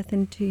deep breath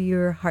into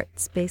your heart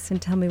space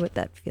and tell me what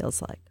that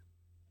feels like.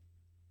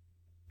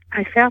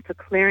 I felt a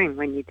clearing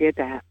when you did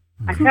that.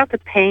 I felt the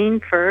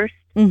pain first,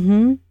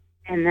 Mm-hmm.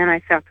 and then I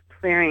felt the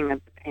clearing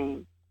of the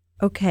pain.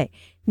 Okay.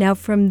 Now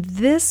from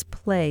this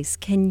place,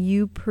 can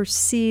you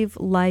perceive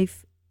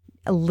life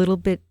a little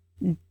bit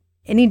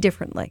any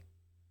differently?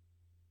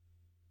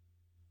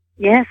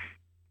 Yes,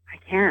 I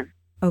can.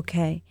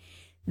 Okay.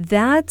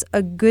 That's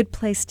a good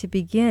place to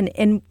begin.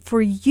 And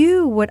for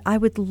you, what I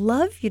would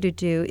love you to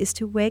do is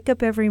to wake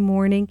up every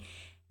morning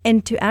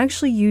and to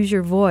actually use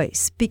your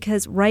voice,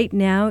 because right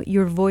now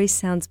your voice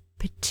sounds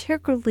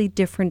particularly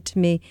different to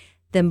me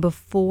than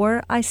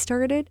before I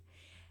started.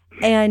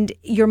 And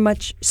you're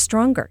much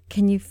stronger.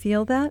 Can you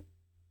feel that?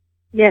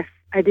 Yes,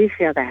 I do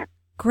feel that.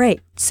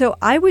 Great. So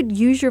I would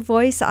use your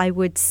voice. I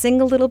would sing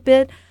a little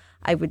bit.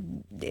 I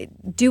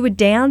would do a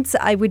dance.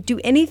 I would do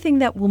anything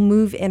that will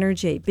move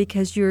energy,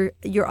 because you're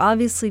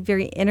obviously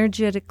very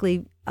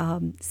energetically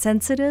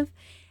sensitive.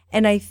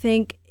 And I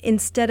think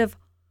instead of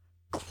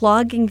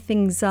clogging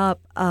things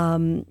up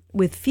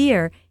with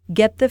fear,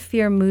 get the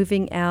fear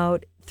moving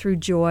out through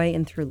joy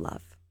and through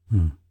love.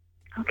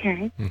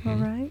 Okay. Mm-hmm. All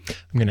right.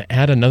 I'm going to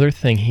add another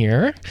thing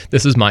here.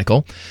 This is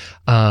Michael.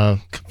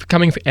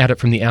 Coming at it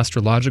from the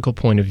astrological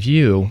point of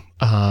view,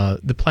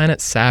 the planet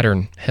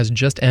Saturn has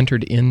just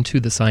entered into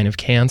the sign of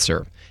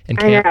Cancer. And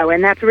I know,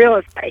 and that's real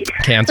estate.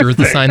 Cancer is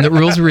the sign that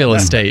rules real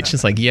estate.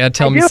 She's like, yeah,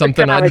 tell me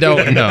something I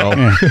don't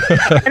know.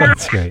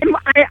 That's great.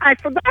 I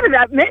forgot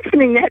about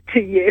mentioning that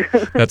to you.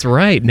 That's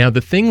right. Now,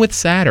 the thing with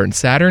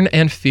Saturn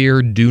and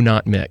fear do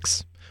not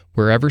mix.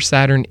 Wherever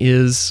Saturn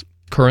is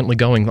currently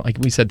going, like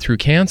we said, through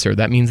Cancer,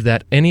 that means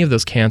that any of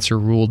those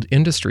Cancer-ruled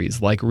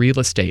industries like real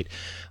estate,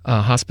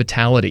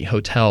 hospitality,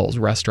 hotels,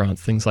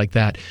 restaurants, things like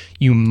that,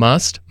 you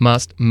must,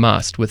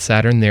 with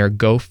Saturn there,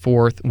 go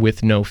forth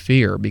with no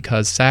fear,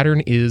 because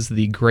Saturn is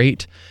the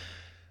great...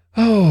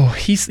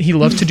 he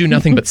loves to do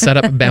nothing but set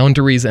up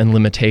boundaries and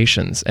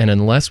limitations. And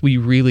unless we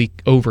really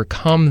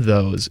overcome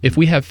those, if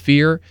we have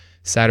fear,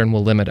 Saturn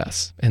will limit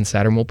us, and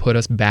Saturn will put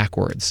us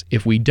backwards.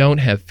 If we don't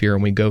have fear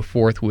and we go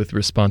forth with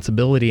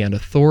responsibility and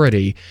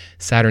authority,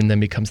 Saturn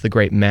then becomes the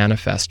great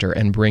manifester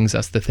and brings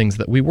us the things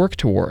that we work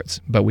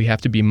towards. But we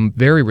have to be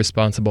very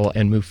responsible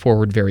and move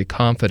forward very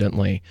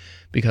confidently,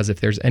 because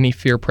if there's any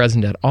fear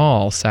present at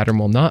all, Saturn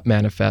will not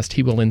manifest.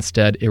 He will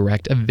instead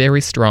erect a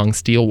very strong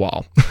steel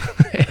wall,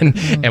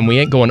 and we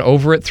ain't going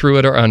over it, through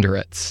it, or under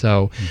it.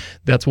 So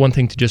that's one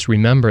thing to just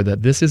remember,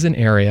 that this is an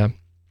area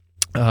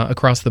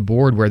across the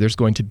board where there's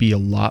going to be a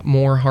lot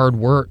more hard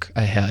work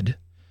ahead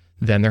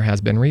than there has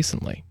been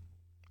recently.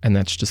 And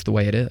that's just the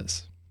way it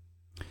is.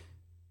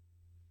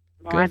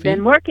 Well, I've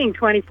been working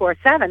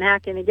 24/7. How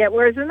can it get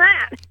worse than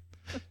that?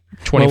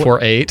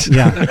 24/8.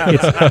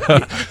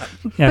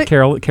 Yeah,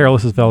 Carol,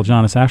 this is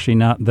Valjean. It's actually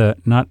not the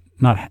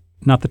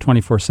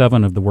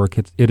 24/7 of the work.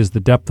 It is the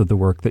depth of the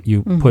work that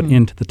you put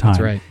into the time.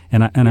 That's right.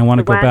 And I want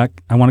to go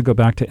back. I want to go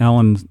back to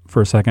Ellen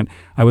for a second.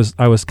 I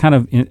was kind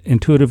of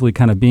intuitively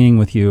kind of being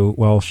with you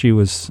while she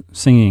was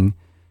singing.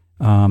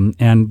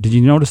 And did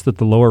you notice that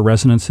the lower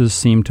resonances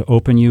seem to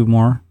open you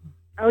more?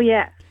 Oh,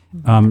 yes.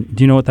 Do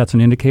you know what that's an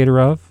indicator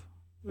of?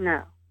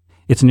 No.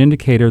 It's an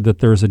indicator that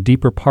there's a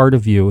deeper part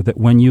of you that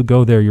when you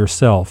go there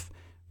yourself,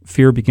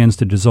 fear begins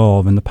to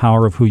dissolve and the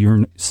power of who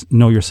you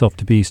know yourself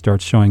to be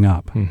starts showing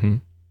up. Mm-hmm.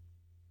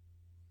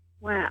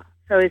 Wow.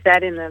 So is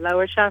that in the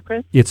lower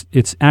chakras?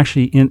 It's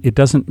actually it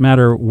doesn't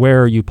matter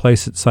where you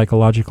place it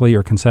psychologically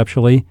or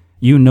conceptually.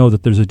 You know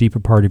that there's a deeper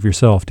part of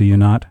yourself, do you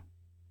not?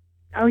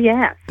 Oh,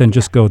 yes. Then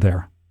just go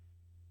there.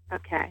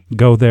 Okay.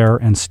 Go there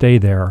and stay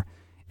there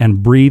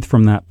and breathe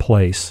from that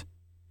place.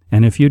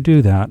 And if you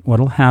do that,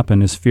 what will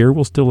happen is fear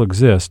will still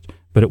exist,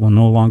 but it will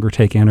no longer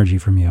take energy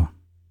from you.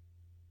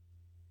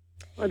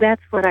 Well,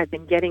 that's what I've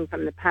been getting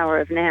from the Power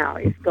of Now,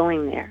 is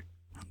going there.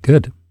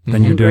 Good.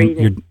 Then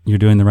you're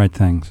doing the right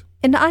things.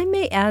 And I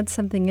may add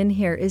something in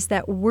here, is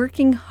that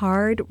working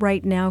hard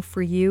right now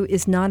for you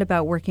is not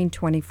about working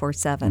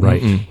 24/7.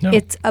 Right. No.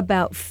 It's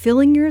about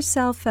filling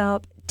yourself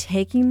up,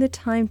 taking the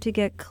time to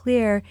get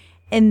clear,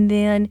 and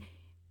then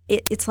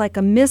it's like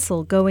a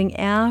missile going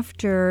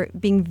after,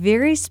 being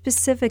very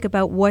specific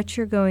about what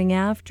you're going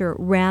after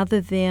rather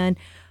than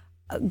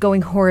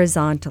going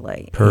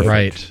horizontally. Perfect.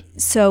 Right.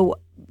 So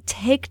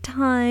take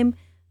time,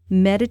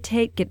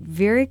 meditate, get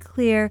very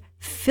clear,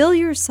 fill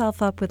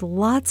yourself up with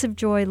lots of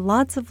joy,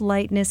 lots of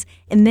lightness,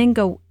 and then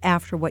go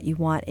after what you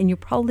want. And you're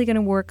probably going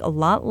to work a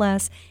lot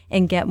less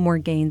and get more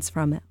gains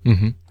from it.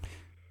 Mm-hmm.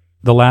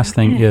 The last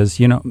thing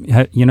is, you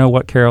know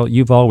what, Carol?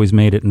 You've always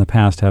made it in the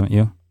past, haven't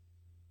you?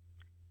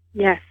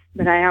 Yes,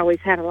 but I always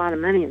had a lot of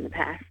money in the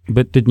past.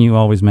 But didn't you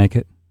always make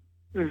it?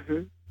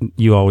 Mm-hmm.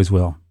 You always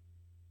will.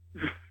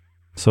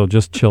 So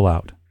just chill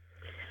out.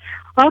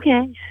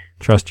 Okay.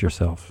 Trust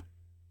yourself.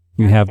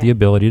 You have the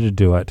ability to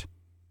do it.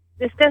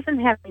 This doesn't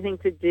have anything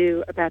to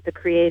do about the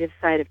creative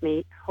side of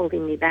me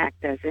holding me back,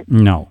 does it?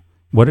 No.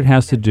 What it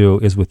has to do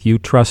is with you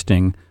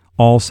trusting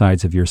all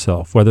sides of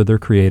yourself, whether they're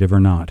creative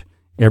or not.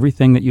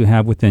 Everything that you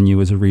have within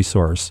you is a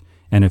resource.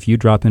 And if you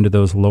drop into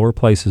those lower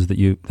places that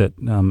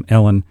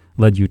Ellen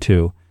led you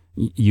to,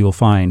 you'll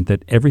find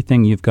that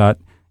everything you've got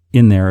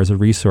in there is a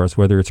resource,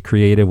 whether it's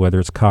creative, whether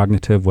it's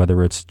cognitive,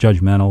 whether it's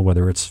judgmental,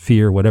 whether it's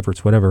fear,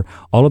 whatever.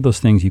 All of those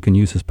things you can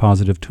use as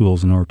positive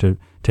tools in order to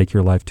take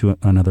your life to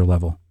another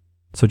level.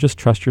 So just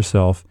trust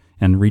yourself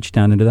and reach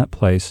down into that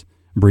place,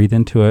 breathe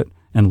into it,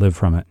 and live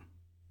from it.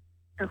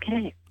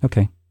 Okay.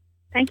 Okay.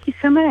 Thank you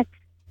so much.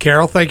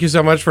 Carol, thank you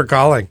so much for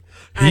calling.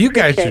 You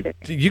guys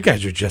appreciate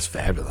are just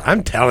fabulous.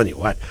 I'm telling you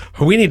what,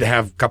 we need to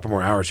have a couple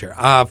more hours here.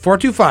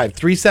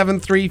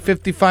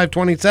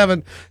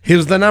 425-373-5527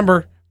 is the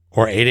number.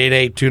 or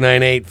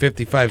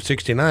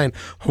 888-298-5569.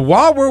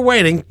 While we're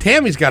waiting,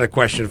 Tammy's got a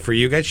question for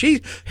you guys.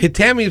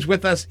 Tammy's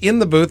with us in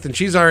the booth, and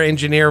she's our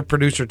engineer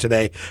producer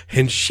today,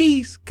 and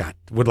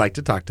would like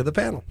to talk to the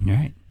panel. All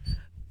right.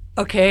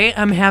 Okay,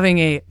 I'm having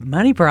a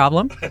money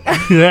problem.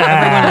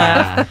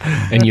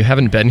 And you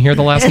haven't been here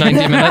the last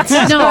 90 minutes?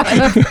 No,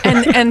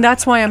 and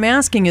that's why I'm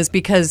asking, is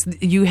because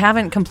you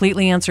haven't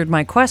completely answered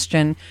my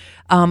question.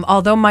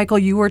 Although, Michael,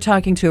 you were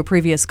talking to a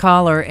previous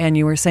caller and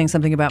you were saying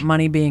something about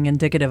money being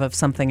indicative of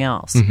something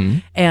else. Mm-hmm.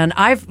 And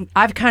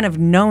I've kind of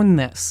known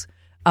this.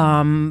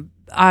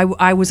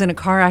 I was in a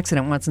car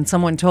accident once, and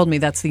someone told me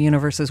that's the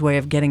universe's way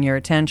of getting your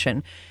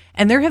attention.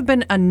 And there have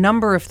been a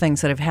number of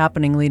things that have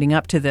happening leading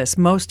up to this,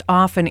 most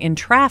often in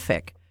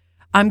traffic.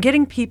 I'm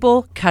getting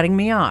people cutting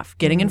me off,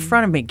 getting in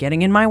front of me,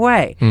 getting in my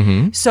way.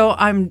 Mm-hmm. So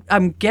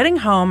I'm getting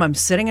home, I'm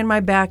sitting in my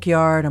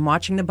backyard, I'm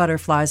watching the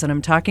butterflies, and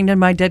I'm talking to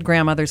my dead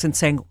grandmothers and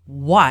saying,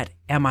 what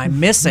am I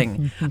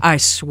missing? I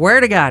swear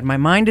to God, my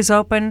mind is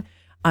open.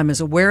 I'm as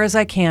aware as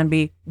I can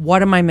be.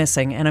 What am I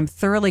missing? And I'm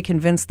thoroughly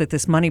convinced that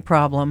this money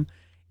problem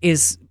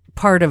is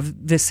part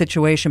of this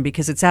situation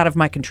because it's out of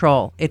my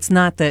control. It's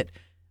not that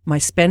my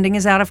spending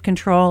is out of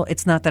control.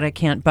 It's not that I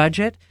can't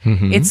budget.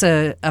 Mm-hmm. It's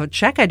a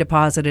check I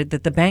deposited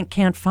that the bank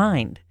can't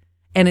find.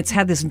 And it's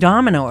had this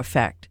domino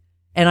effect.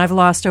 And I've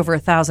lost over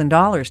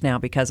 $1,000 now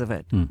because of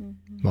it. Mm.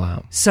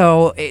 Wow.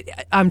 So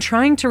I'm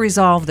trying to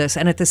resolve this.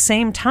 And at the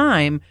same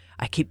time,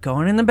 I keep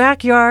going in the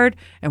backyard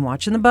and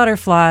watching the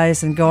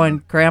butterflies and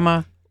going,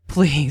 Grandma,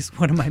 please,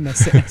 what am I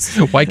missing?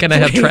 Why can't I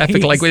have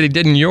traffic like they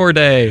did in your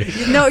day?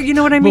 No, you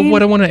know what I mean? But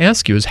what I want to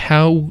ask you is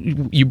how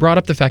you brought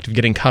up the fact of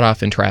getting cut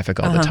off in traffic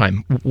all the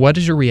time. What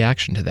is your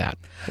reaction to that?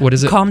 What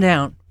is it? Calm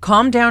down.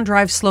 Calm down,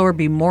 drive slower,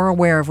 be more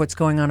aware of what's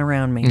going on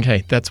around me.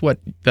 Okay, that's what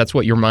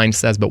your mind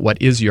says, but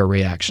what is your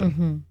reaction?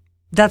 Mm-hmm.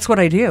 That's what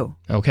I do.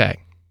 Okay.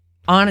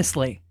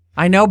 Honestly,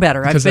 I know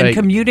better. I've been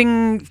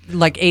commuting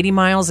like 80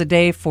 miles a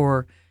day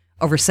for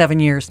over 7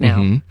 years now.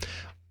 Mm-hmm.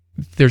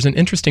 There's an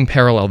interesting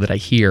parallel that I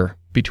hear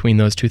between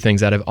those two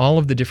things. Out of all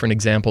of the different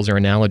examples or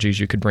analogies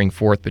you could bring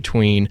forth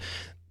between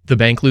the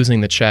bank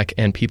losing the check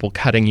and people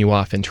cutting you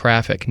off in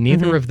traffic,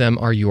 neither of them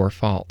are your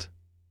fault.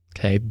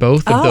 Okay?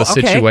 Both of those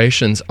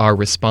situations are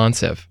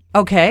responsive.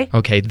 Okay.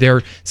 Okay,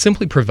 they're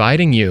simply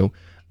providing you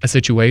a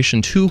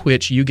situation to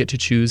which you get to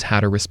choose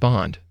how to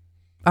respond.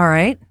 All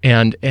right.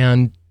 And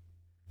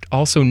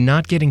also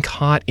not getting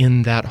caught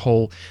in that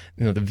whole,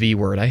 the V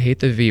word, I hate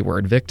the V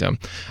word, victim,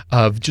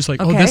 of just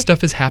like, oh, this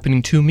stuff is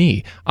happening to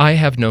me. I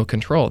have no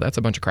control. That's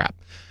a bunch of crap.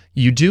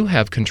 You do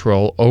have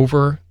control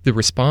over the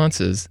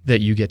responses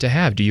that you get to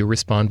have. Do you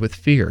respond with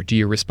fear? Do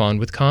you respond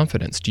with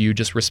confidence? Do you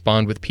just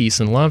respond with peace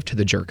and love to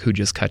the jerk who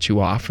just cut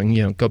you off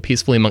and, go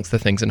peacefully amongst the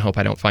things and hope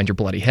I don't find your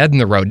bloody head in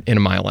the road in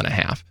 1.5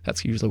 miles?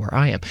 That's usually where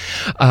I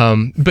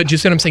am. But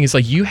just what I'm saying is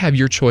like you have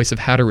your choice of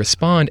how to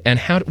respond and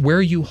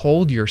where you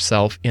hold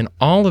yourself in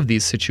all of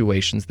these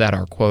situations that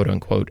are quote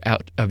unquote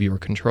out of your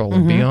control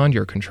or beyond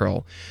your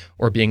control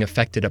or being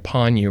affected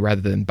upon you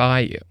rather than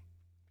by you.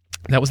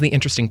 That was the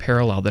interesting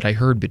parallel that I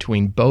heard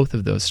between both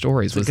of those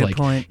stories. That's was like,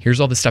 point. Here's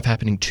all this stuff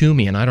happening to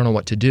me and I don't know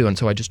what to do. And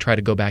so I just try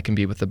to go back and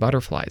be with the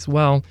butterflies.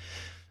 Well,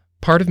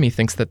 part of me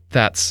thinks that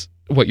that's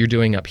what you're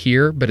doing up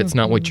here, but it's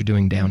not what you're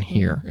doing down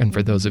here. And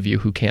for those of you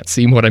who can't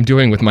see what I'm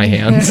doing with my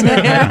hands,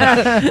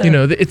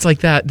 it's like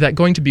that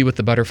going to be with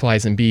the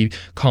butterflies and be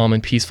calm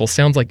and peaceful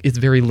sounds like it's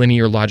very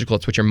linear, logical.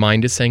 It's what your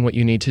mind is saying what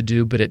you need to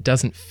do, but it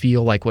doesn't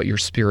feel like what your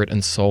spirit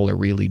and soul are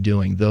really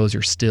doing. Those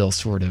are still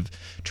sort of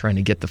trying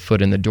to get the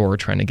foot in the door,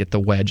 trying to get the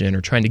wedge in,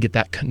 or trying to get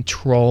that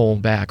control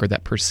back or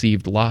that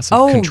perceived loss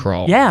of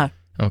control. Yeah.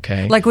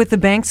 Okay. Like with the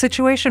bank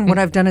situation, what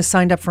I've done is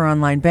signed up for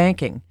online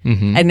banking.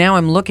 Mm-hmm. And now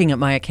I'm looking at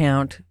my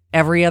account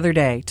every other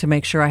day to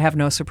make sure I have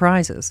no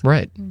surprises.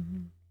 Right.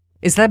 Mm-hmm.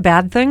 Is that a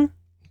bad thing?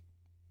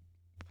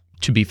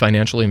 To be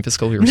financially and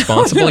fiscally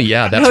responsible?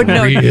 Yeah, that's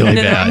really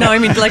bad. No, I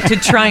mean like to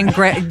try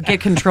and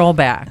get control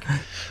back.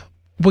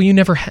 Well, you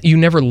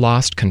never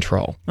lost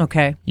control.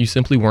 Okay. You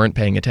simply weren't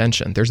paying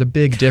attention. There's a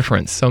big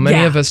difference. So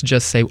many of us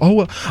just say, oh,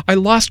 well, I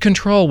lost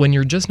control when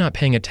you're just not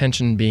paying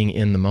attention being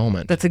in the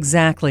moment. That's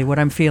exactly what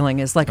I'm feeling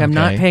is like I'm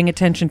not paying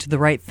attention to the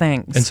right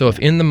things. And so if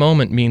in the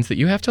moment means that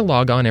you have to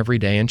log on every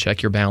day and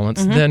check your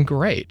balance, then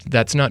great.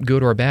 That's not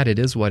good or bad. It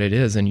is what it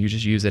is, and you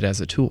just use it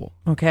as a tool.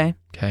 Okay.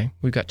 Okay.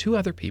 We've got two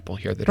other people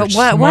here that but are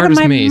smart what am as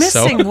I me.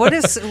 Missing? So what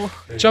is?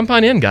 Jump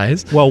on in,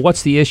 guys. Well,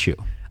 what's the issue?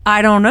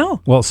 I don't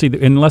know. Well, see,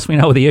 unless we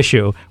know the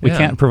issue, we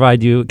can't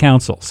provide you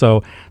counsel.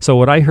 So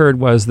what I heard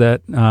was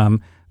that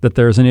that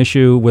there's an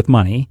issue with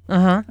money.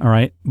 All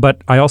right,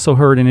 but I also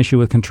heard an issue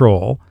with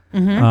control.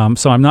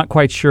 So I'm not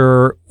quite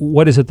sure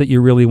what is it that you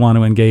really want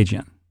to engage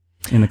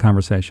in the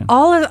conversation.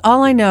 All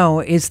I know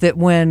is that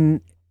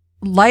when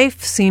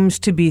life seems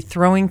to be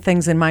throwing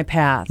things in my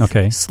path,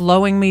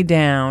 slowing me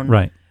down,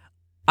 right.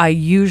 I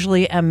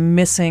usually am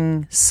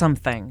missing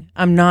something.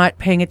 I'm not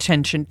paying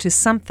attention to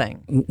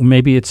something.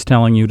 Maybe it's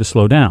telling you to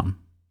slow down.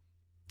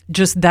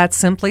 Just that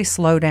simply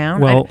slow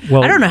down? Well,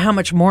 I don't know how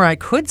much more I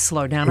could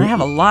slow down. I have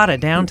a lot of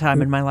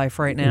downtime in my life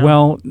right now.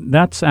 Well,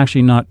 that's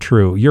actually not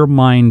true. Your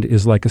mind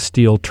is like a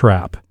steel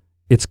trap.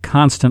 It's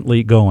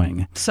constantly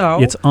going.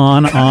 So? It's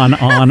on.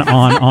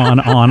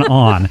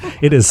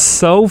 It is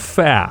so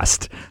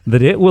fast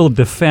that it will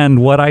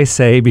defend what I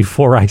say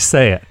before I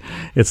say it.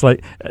 It's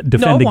like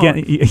defend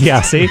again.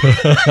 Yeah, see?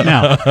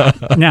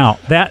 Now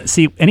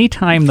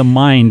anytime the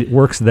mind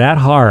works that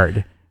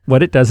hard,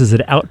 what it does is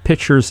it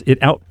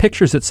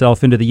outpictures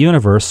itself into the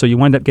universe, so you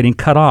wind up getting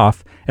cut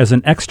off as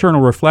an external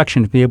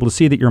reflection to be able to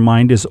see that your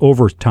mind is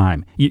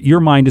overtime.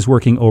 Your mind is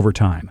working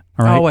overtime.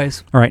 All right?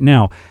 Always. All right.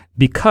 Now,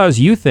 because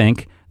you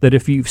think that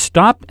if you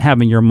stop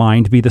having your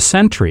mind be the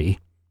sentry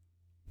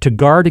to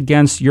guard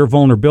against your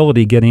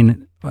vulnerability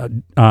getting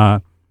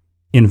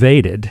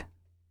invaded,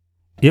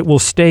 it will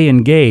stay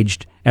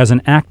engaged as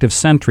an active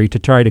sentry to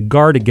try to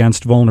guard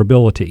against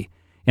vulnerability.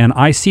 And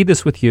I see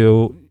this with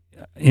you.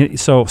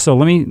 So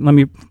let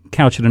me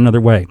couch it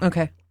another way.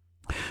 Okay.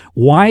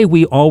 Why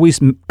we always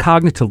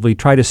cognitively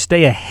try to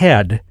stay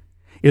ahead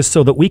is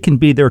so that we can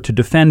be there to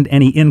defend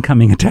any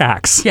incoming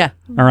attacks. Yeah.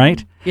 All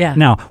right? Yeah.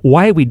 Now,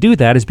 why we do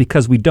that is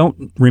because we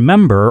don't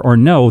remember or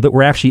know that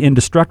we're actually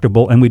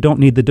indestructible and we don't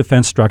need the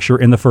defense structure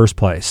in the first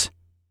place.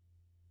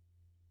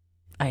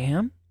 I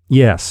am?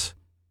 Yes.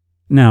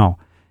 Now,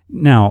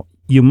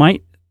 you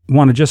might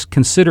want to just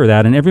consider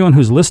that, and everyone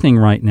who's listening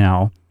right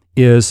now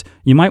is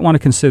you might want to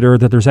consider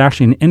that there's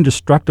actually an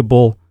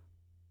indestructible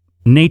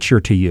nature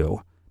to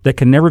you that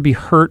can never be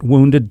hurt,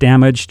 wounded,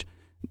 damaged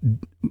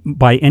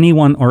by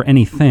anyone or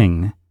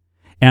anything,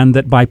 and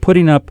that by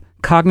putting up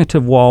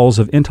cognitive walls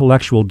of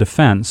intellectual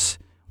defense,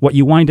 what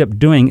you wind up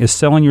doing is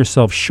selling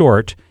yourself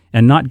short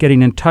and not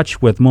getting in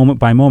touch with moment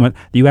by moment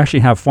that you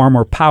actually have far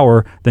more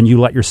power than you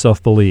let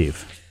yourself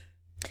believe.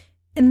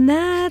 And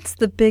that's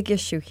the big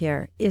issue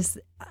here is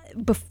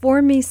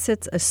before me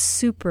sits a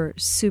super,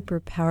 super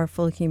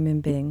powerful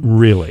human being.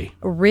 Really?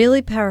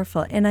 Really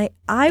powerful. And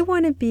I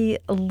want to be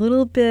a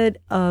little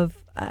bit of,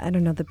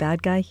 the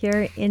bad guy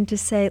here, and to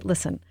say,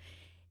 listen,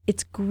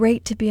 it's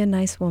great to be a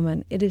nice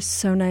woman. It is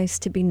so nice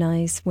to be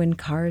nice when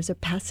cars are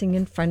passing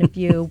in front of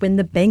you, when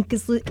the bank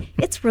is,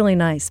 it's really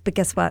nice. But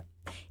guess what?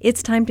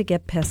 It's time to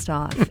get pissed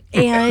off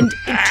and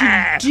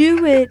to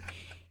do it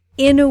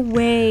in a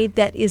way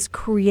that is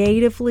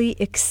creatively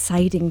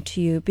exciting to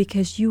you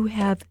because you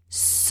have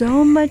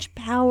so much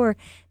power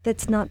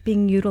that's not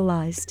being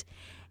utilized.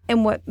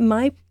 And what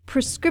my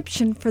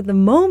prescription for the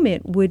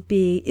moment would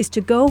be is to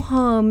go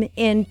home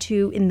and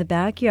to, in the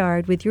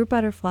backyard with your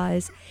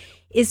butterflies,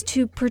 is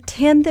to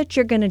pretend that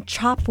you're going to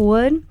chop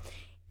wood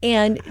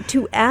and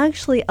to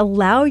actually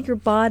allow your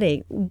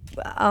body,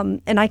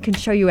 and I can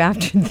show you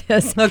after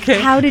this,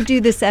 how to do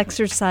this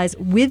exercise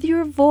with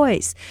your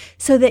voice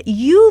so that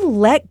you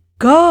let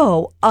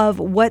go of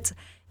what's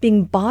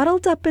being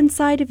bottled up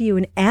inside of you.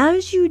 And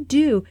as you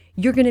do,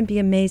 you're going to be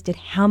amazed at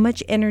how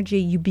much energy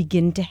you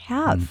begin to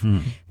have. Mm-hmm.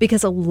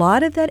 Because a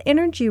lot of that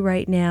energy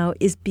right now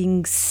is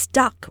being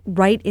stuck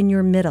right in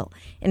your middle.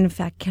 And in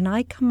fact, can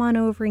I come on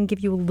over and give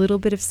you a little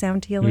bit of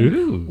sound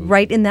healing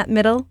right in that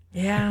middle?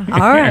 Yeah. All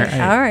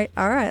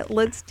right.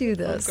 Let's do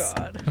this. Oh,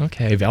 God.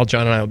 Okay, Val,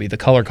 John, and I will be the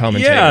color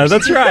commentators. Yeah,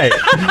 that's right.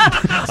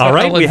 All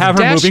right, we have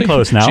her moving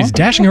close now. She's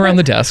dashing around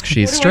the desk.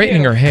 She's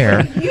straightening her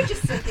hair. You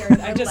just sit there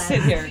and I just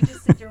sit here. You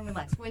just sit there and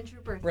relax. When's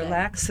your birthday?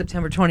 Relax,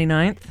 September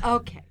 29th.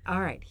 Okay.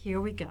 All right. Here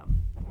we go.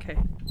 Okay.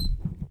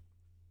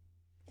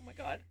 Oh, my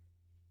God.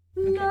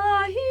 Okay.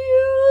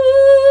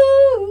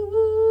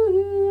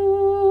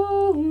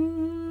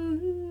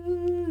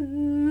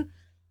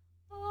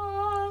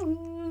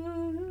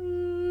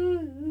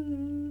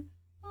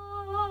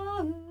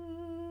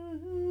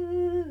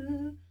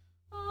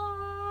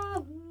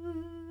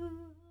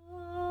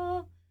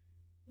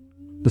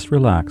 Just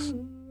relax,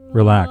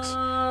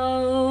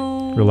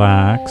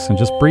 and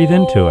just breathe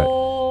into it.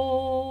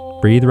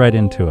 Breathe right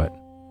into it.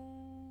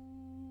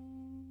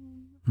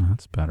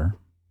 That's better.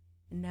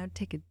 And now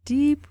take a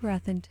deep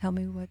breath and tell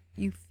me what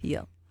you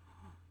feel.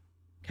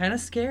 Kind of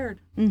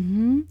scared.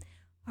 Mm-hmm.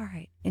 All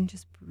right. And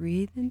just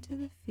breathe into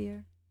the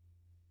fear.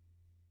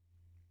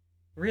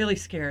 Really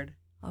scared.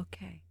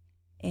 Okay.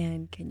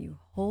 And can you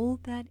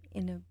hold that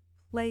in a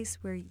place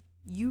where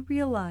you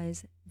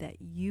realize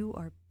that you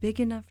are big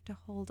enough to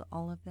hold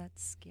all of that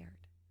scared?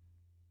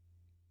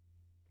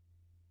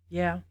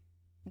 Yeah.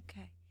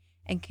 Okay.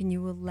 And can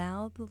you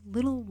allow the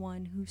little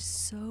one who's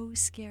so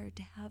scared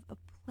to have a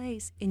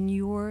place in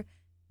your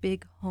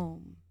big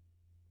home?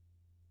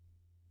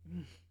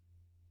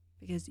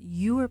 Because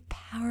you are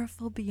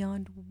powerful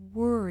beyond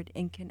word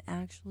and can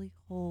actually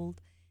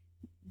hold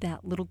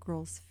that little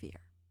girl's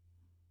fear.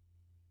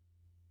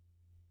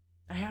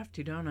 I have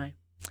to, don't I?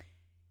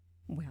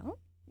 Well,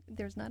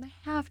 there's not a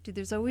have to.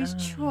 There's always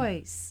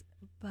choice.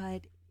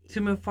 But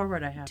to move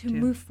forward, I have to. To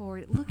move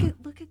forward. Look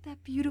at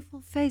that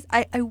beautiful face.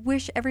 I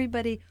wish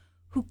everybody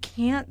who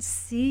can't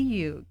see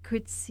you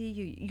could see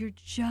you. You're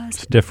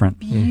just it's different.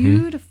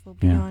 Beautiful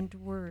beyond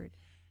word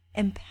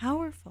and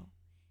powerful.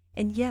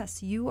 And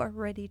yes, you are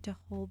ready to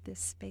hold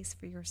this space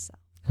for yourself.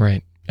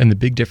 Right. And the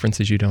big difference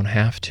is you don't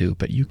have to,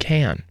 but you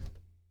can.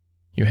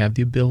 You have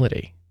the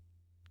ability.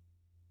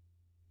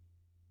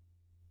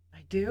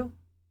 I do?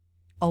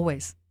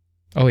 Always.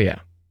 Oh, yeah.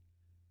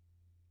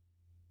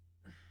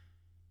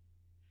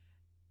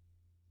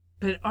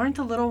 But aren't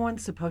the little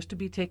ones supposed to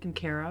be taken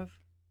care of?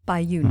 By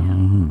you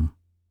now.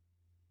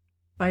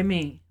 By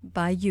me?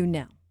 By you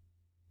now.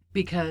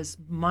 Because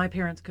my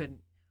parents couldn't.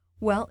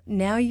 Well,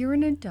 now you're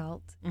an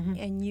adult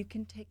and you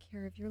can take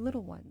care of your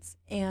little ones.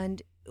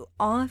 And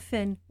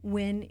often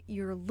when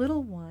you're a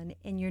little one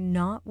and you're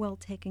not well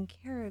taken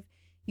care of,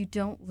 you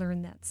don't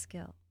learn that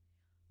skill.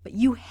 But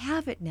you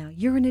have it now.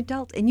 You're an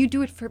adult and you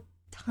do it for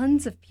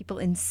tons of people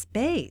in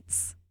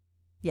spades.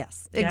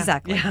 Yes,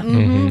 exactly.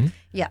 Yeah.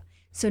 Yeah.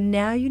 So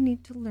now you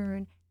need to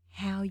learn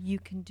how you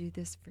can do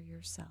this for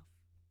yourself.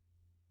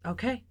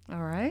 Okay.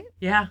 All right?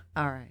 Yeah.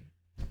 All right.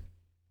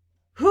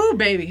 Whoo,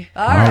 baby.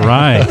 All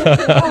right.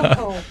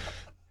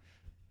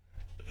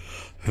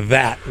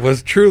 That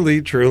was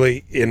truly,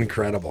 truly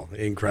incredible.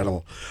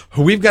 Incredible.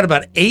 We've got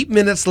about 8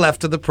 minutes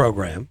left of the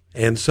program.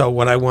 And so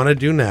what I want to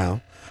do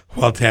now,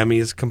 while Tammy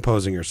is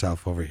composing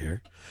herself over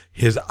here,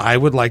 is I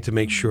would like to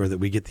make sure that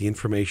we get the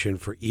information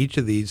for each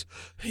of these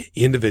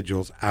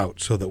individuals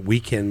out so that we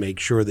can make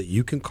sure that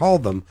you can call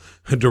them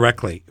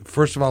directly.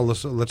 First of all,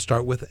 let's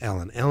start with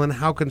Ellen. Ellen,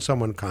 how can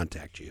someone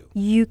contact you?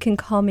 You can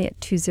call me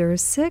at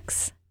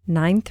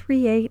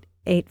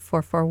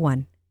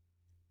 206-938-8441.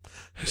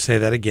 Say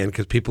that again,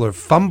 because people are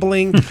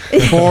fumbling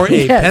for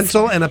a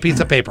pencil and a piece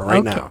of paper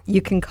right now.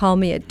 You can call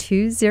me at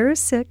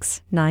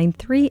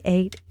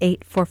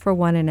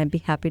 206-938-8441, and I'd be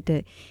happy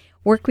to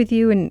work with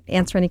you and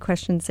answer any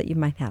questions that you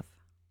might have.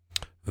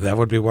 That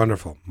would be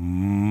wonderful.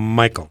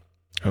 Michael.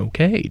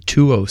 Okay,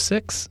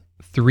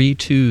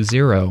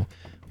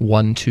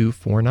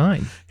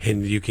 206-320-1249.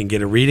 And you can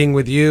get a reading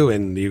with you,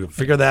 and you can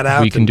figure that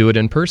out. We can do it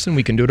in person.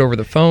 We can do it over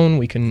the phone.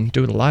 We can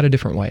do it a lot of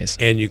different ways.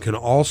 And you can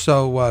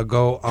also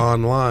go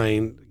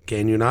online,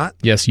 can you not?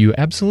 Yes, you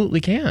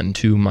absolutely can,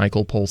 to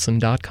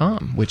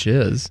michaelpolson.com, which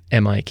is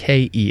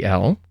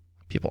M-I-K-E-L.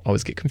 People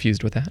always get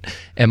confused with that.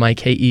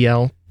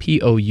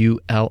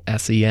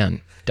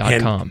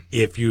 MIKELPOULSEN.com. And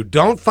if you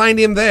don't find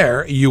him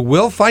there, you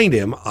will find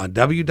him on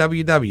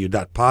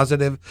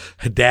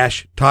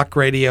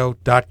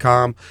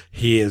www.positive-talkradio.com.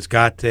 He has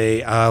got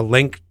a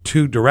link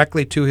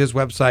directly to his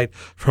website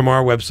from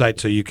our website,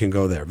 so you can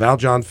go there. Val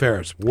John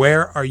Ferris,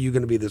 where are you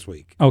going to be this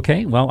week?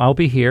 Okay, well, I'll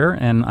be here,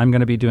 and I'm going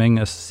to be doing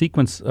a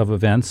sequence of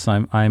events.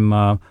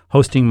 I'm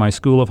hosting my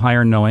School of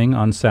Higher Knowing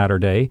on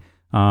Saturday.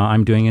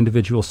 I'm doing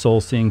individual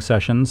soul-seeing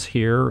sessions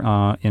here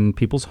in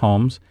people's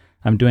homes.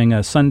 I'm doing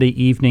a Sunday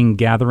evening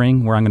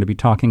gathering where I'm going to be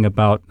talking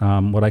about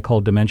what I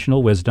call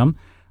dimensional wisdom.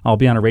 I'll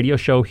be on a radio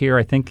show here,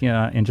 I think,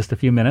 in just a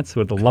few minutes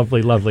with a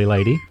lovely, lovely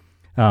lady.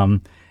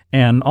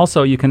 And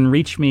also, you can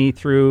reach me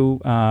through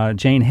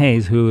Jane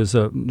Hayes, who is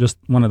just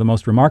one of the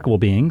most remarkable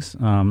beings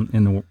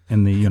in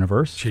the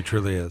universe. She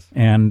truly is.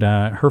 And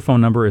her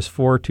phone number is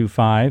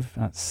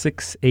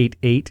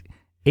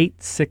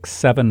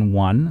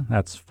 425-688-8671.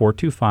 That's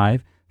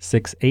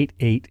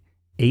 425-688-8671.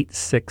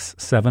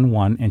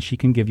 8671, and she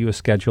can give you a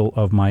schedule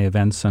of my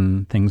events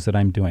and things that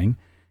I'm doing.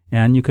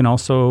 And you can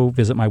also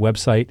visit my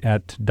website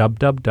at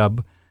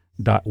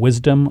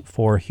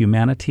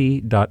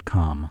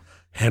www.wisdomforhumanity.com.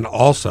 And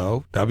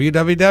also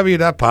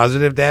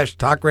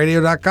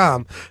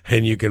www.positive-talkradio.com,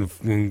 and you can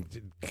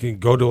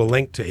go to a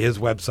link to his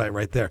website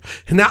right there.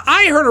 Now,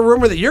 I heard a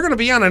rumor that you're going to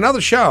be on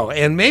another show,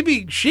 and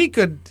maybe she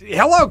could...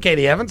 Hello,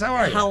 Katie Evans. How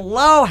are you?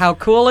 Hello. How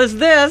cool is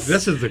this?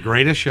 This is the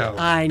greatest show.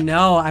 I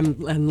know. I'm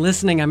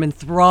listening. I'm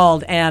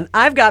enthralled. And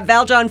I've got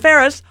Val John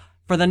Ferris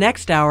for the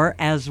next hour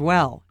as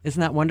well.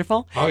 Isn't that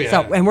wonderful? Oh, yeah.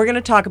 So, and we're going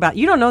to talk about...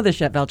 You don't know this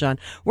yet, Val John.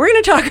 We're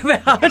going to talk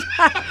about...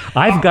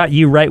 I've got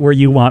you right where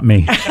you want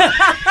me.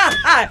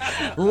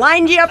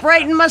 Lined you up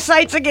right in my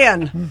sights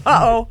again.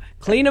 Uh-oh.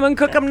 Clean them and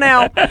cook them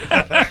now.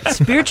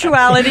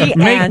 Spirituality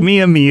Make and... me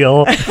a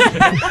meal.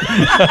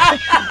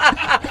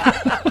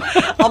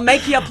 I'll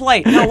make you a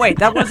plate. No, wait.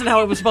 That wasn't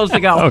how it was supposed to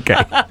go. Okay.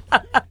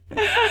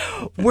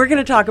 We're going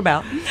to talk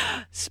about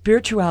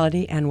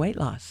spirituality and weight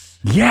loss.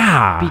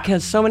 Yeah.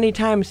 Because so many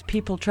times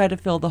people try to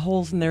fill the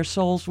holes in their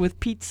souls with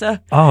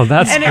pizza. Oh,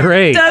 that's and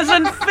great. It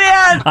doesn't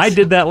fit. I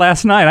did that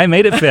last night. I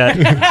made it fit.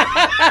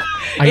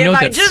 If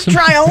I just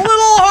try a little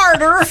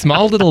harder.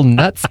 Small little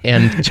nuts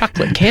and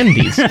chocolate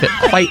candies fit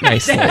quite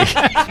nicely.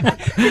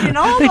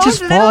 They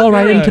just fall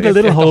right into the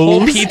little if holes.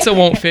 The whole pizza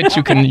won't fit.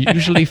 You can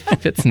usually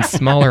fit some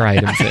smaller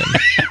items in.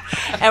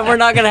 And we're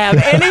not going to have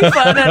any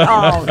fun at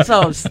all.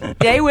 So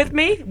stay with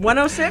me.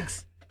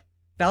 106.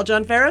 Val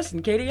John Ferris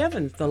and Katie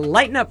Evans, the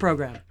Lighten Up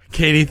program.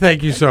 Katie,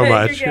 thank you so Thank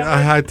much. you, Kevin.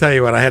 I tell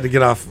you what, I had to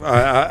get up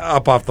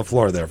off the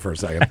floor there for a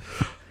second.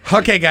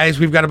 Okay, guys,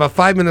 we've got about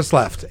 5 minutes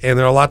left, and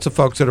there are lots of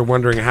folks that are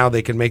wondering how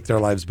they can make their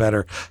lives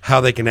better,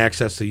 how they can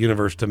access the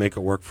universe to make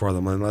it work for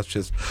them. And I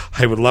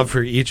would love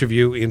for each of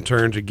you in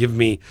turn to give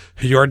me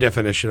your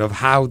definition of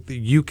how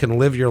you can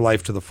live your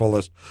life to the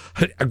fullest.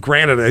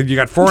 Granted, you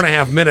got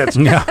 4.5 minutes.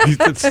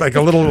 It's like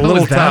a little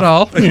Is that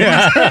tough. all?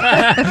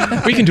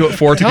 Yeah. We can do it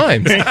 4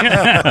 times.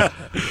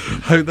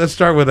 Let's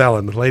start with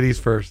Ellen. Ladies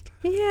first.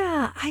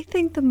 Yeah, I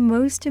think the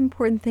most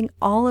important thing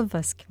all of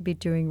us can be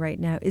doing right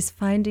now is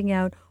finding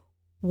out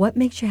what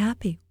makes you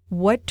happy,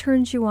 what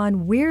turns you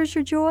on, where's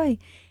your joy,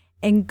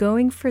 and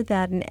going for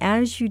that. And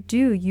as you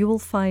do, you will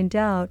find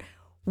out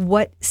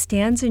what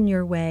stands in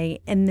your way,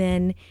 and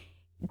then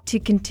to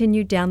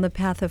continue down the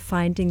path of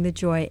finding the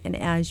joy. And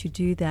as you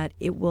do that,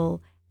 it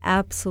will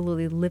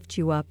absolutely lift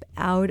you up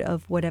out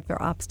of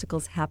whatever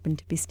obstacles happen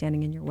to be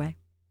standing in your way.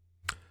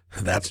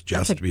 That's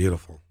just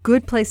beautiful.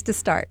 Good place to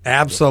start.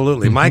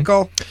 Absolutely.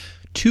 Michael?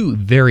 2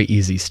 very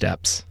easy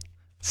steps.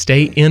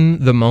 Stay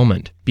in the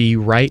moment. Be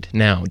right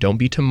now. Don't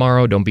be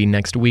tomorrow. Don't be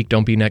next week.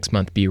 Don't be next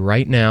month. Be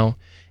right now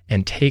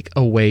and take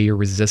away your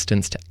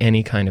resistance to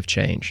any kind of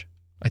change.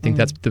 I think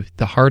that's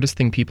the hardest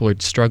thing people are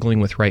struggling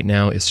with right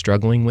now is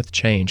struggling with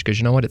change, because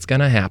you know what? It's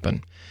going to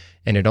happen.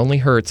 And it only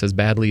hurts as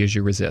badly as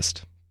you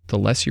resist. The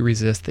less you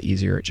resist, the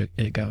easier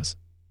it goes.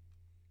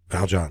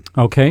 Val John.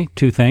 Okay,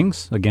 2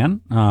 things again.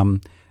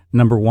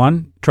 Number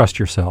 1, trust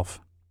yourself.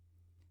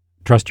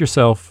 Trust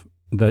yourself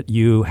that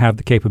you have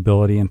the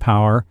capability and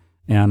power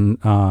and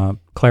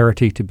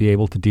clarity to be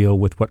able to deal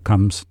with what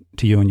comes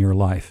to you in your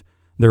life.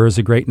 There is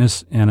a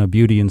greatness and a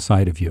beauty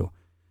inside of you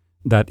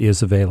that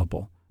is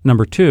available.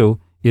 Number 2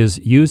 is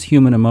use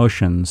human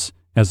emotions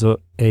as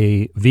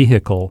a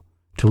vehicle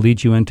to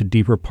lead you into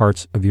deeper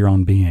parts of your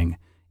own being.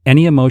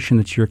 Any emotion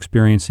that you're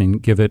experiencing,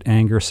 give it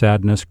anger,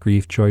 sadness,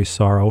 grief, joy,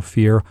 sorrow,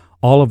 fear,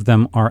 all of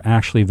them are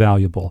actually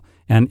valuable.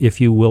 And if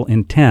you will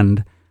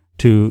intend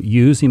to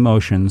use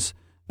emotions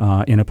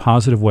in a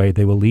positive way,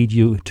 they will lead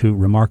you to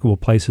remarkable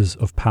places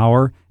of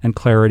power and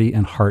clarity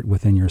and heart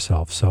within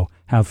yourself. So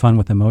have fun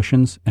with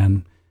emotions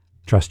and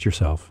trust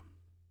yourself.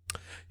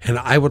 And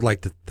I would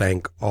like to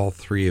thank all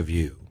 3 of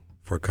you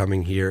for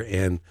coming here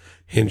and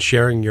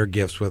sharing your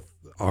gifts with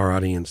our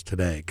audience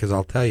today. Because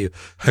I'll tell you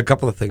a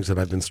couple of things that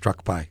I've been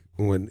struck by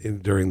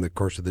during the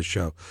course of the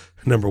show.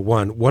 Number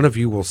 1, one of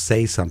you will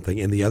say something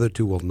and the other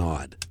 2 will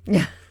nod.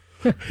 Yeah.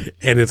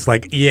 And it's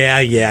like, yeah,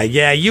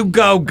 you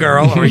go,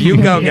 girl, or you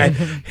go, guy,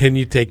 and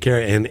you take care.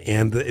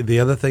 And the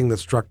other thing that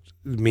struck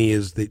me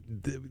is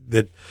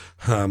that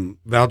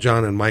Val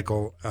John and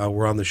Michael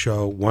were on the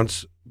show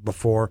once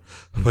before,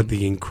 but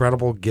the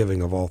incredible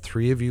giving of all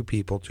 3 of you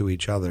people to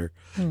each other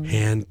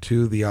and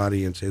to the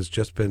audience has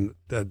just been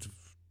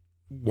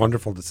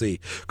wonderful to see,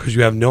 because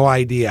you have no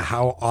idea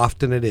how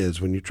often it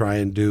is when you try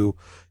and do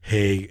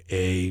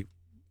a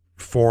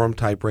forum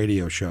type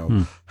radio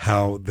show,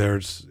 how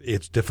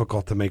it's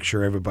difficult to make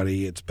sure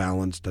it's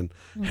balanced and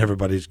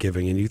everybody's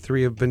giving. And you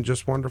 3 have been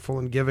just wonderful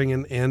in giving,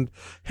 and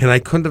I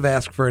couldn't have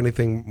asked for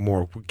anything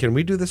more. Can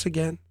we do this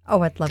again?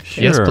 Oh, I'd love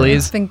to. Yes,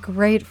 please. It's been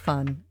great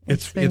fun.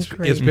 It's been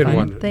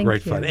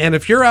great fun. You. And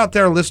if you're out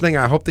there listening,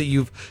 I hope that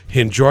you've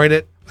enjoyed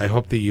it. I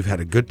hope that you've had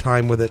a good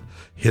time with it.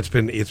 It's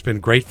been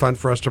great fun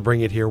for us to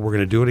bring it here. We're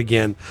going to do it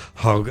again.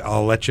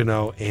 I'll let you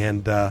know.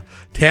 And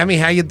Tammy,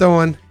 how you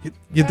doing?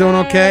 You doing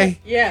okay?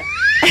 Yeah.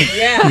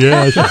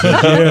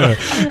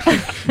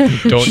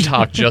 Don't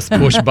talk, just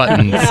push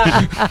buttons.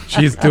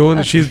 She's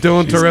doing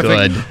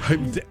terrific.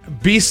 Good.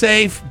 Be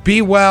safe,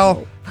 be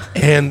well,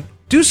 and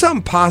do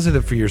something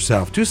positive for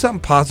yourself. Do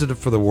something positive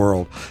for the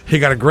world. You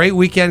got a great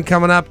weekend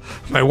coming up.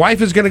 My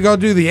wife is going to go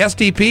do the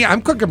SDP.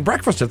 I'm cooking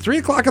breakfast at 3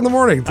 o'clock in the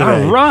morning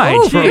today. All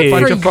right. For a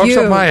bunch of folks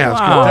at my house.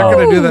 Wow. They're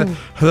going to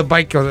do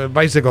the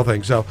bicycle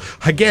thing. So,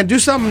 again, do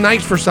something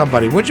nice for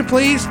somebody. Would you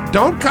please?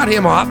 Don't cut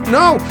him off.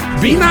 No,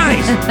 be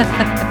nice.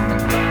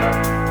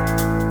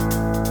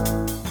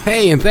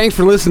 Hey, and thanks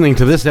for listening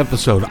to this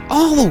episode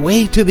all the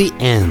way to the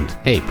end.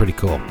 Hey, pretty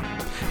cool.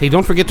 Hey,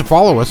 don't forget to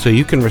follow us so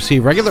you can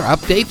receive regular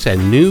updates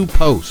and new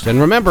posts. And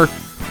remember,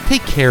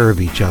 take care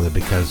of each other,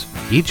 because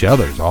each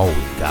other's all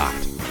we've got.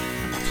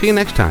 See you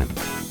next time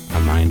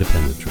on My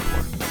Independence Report.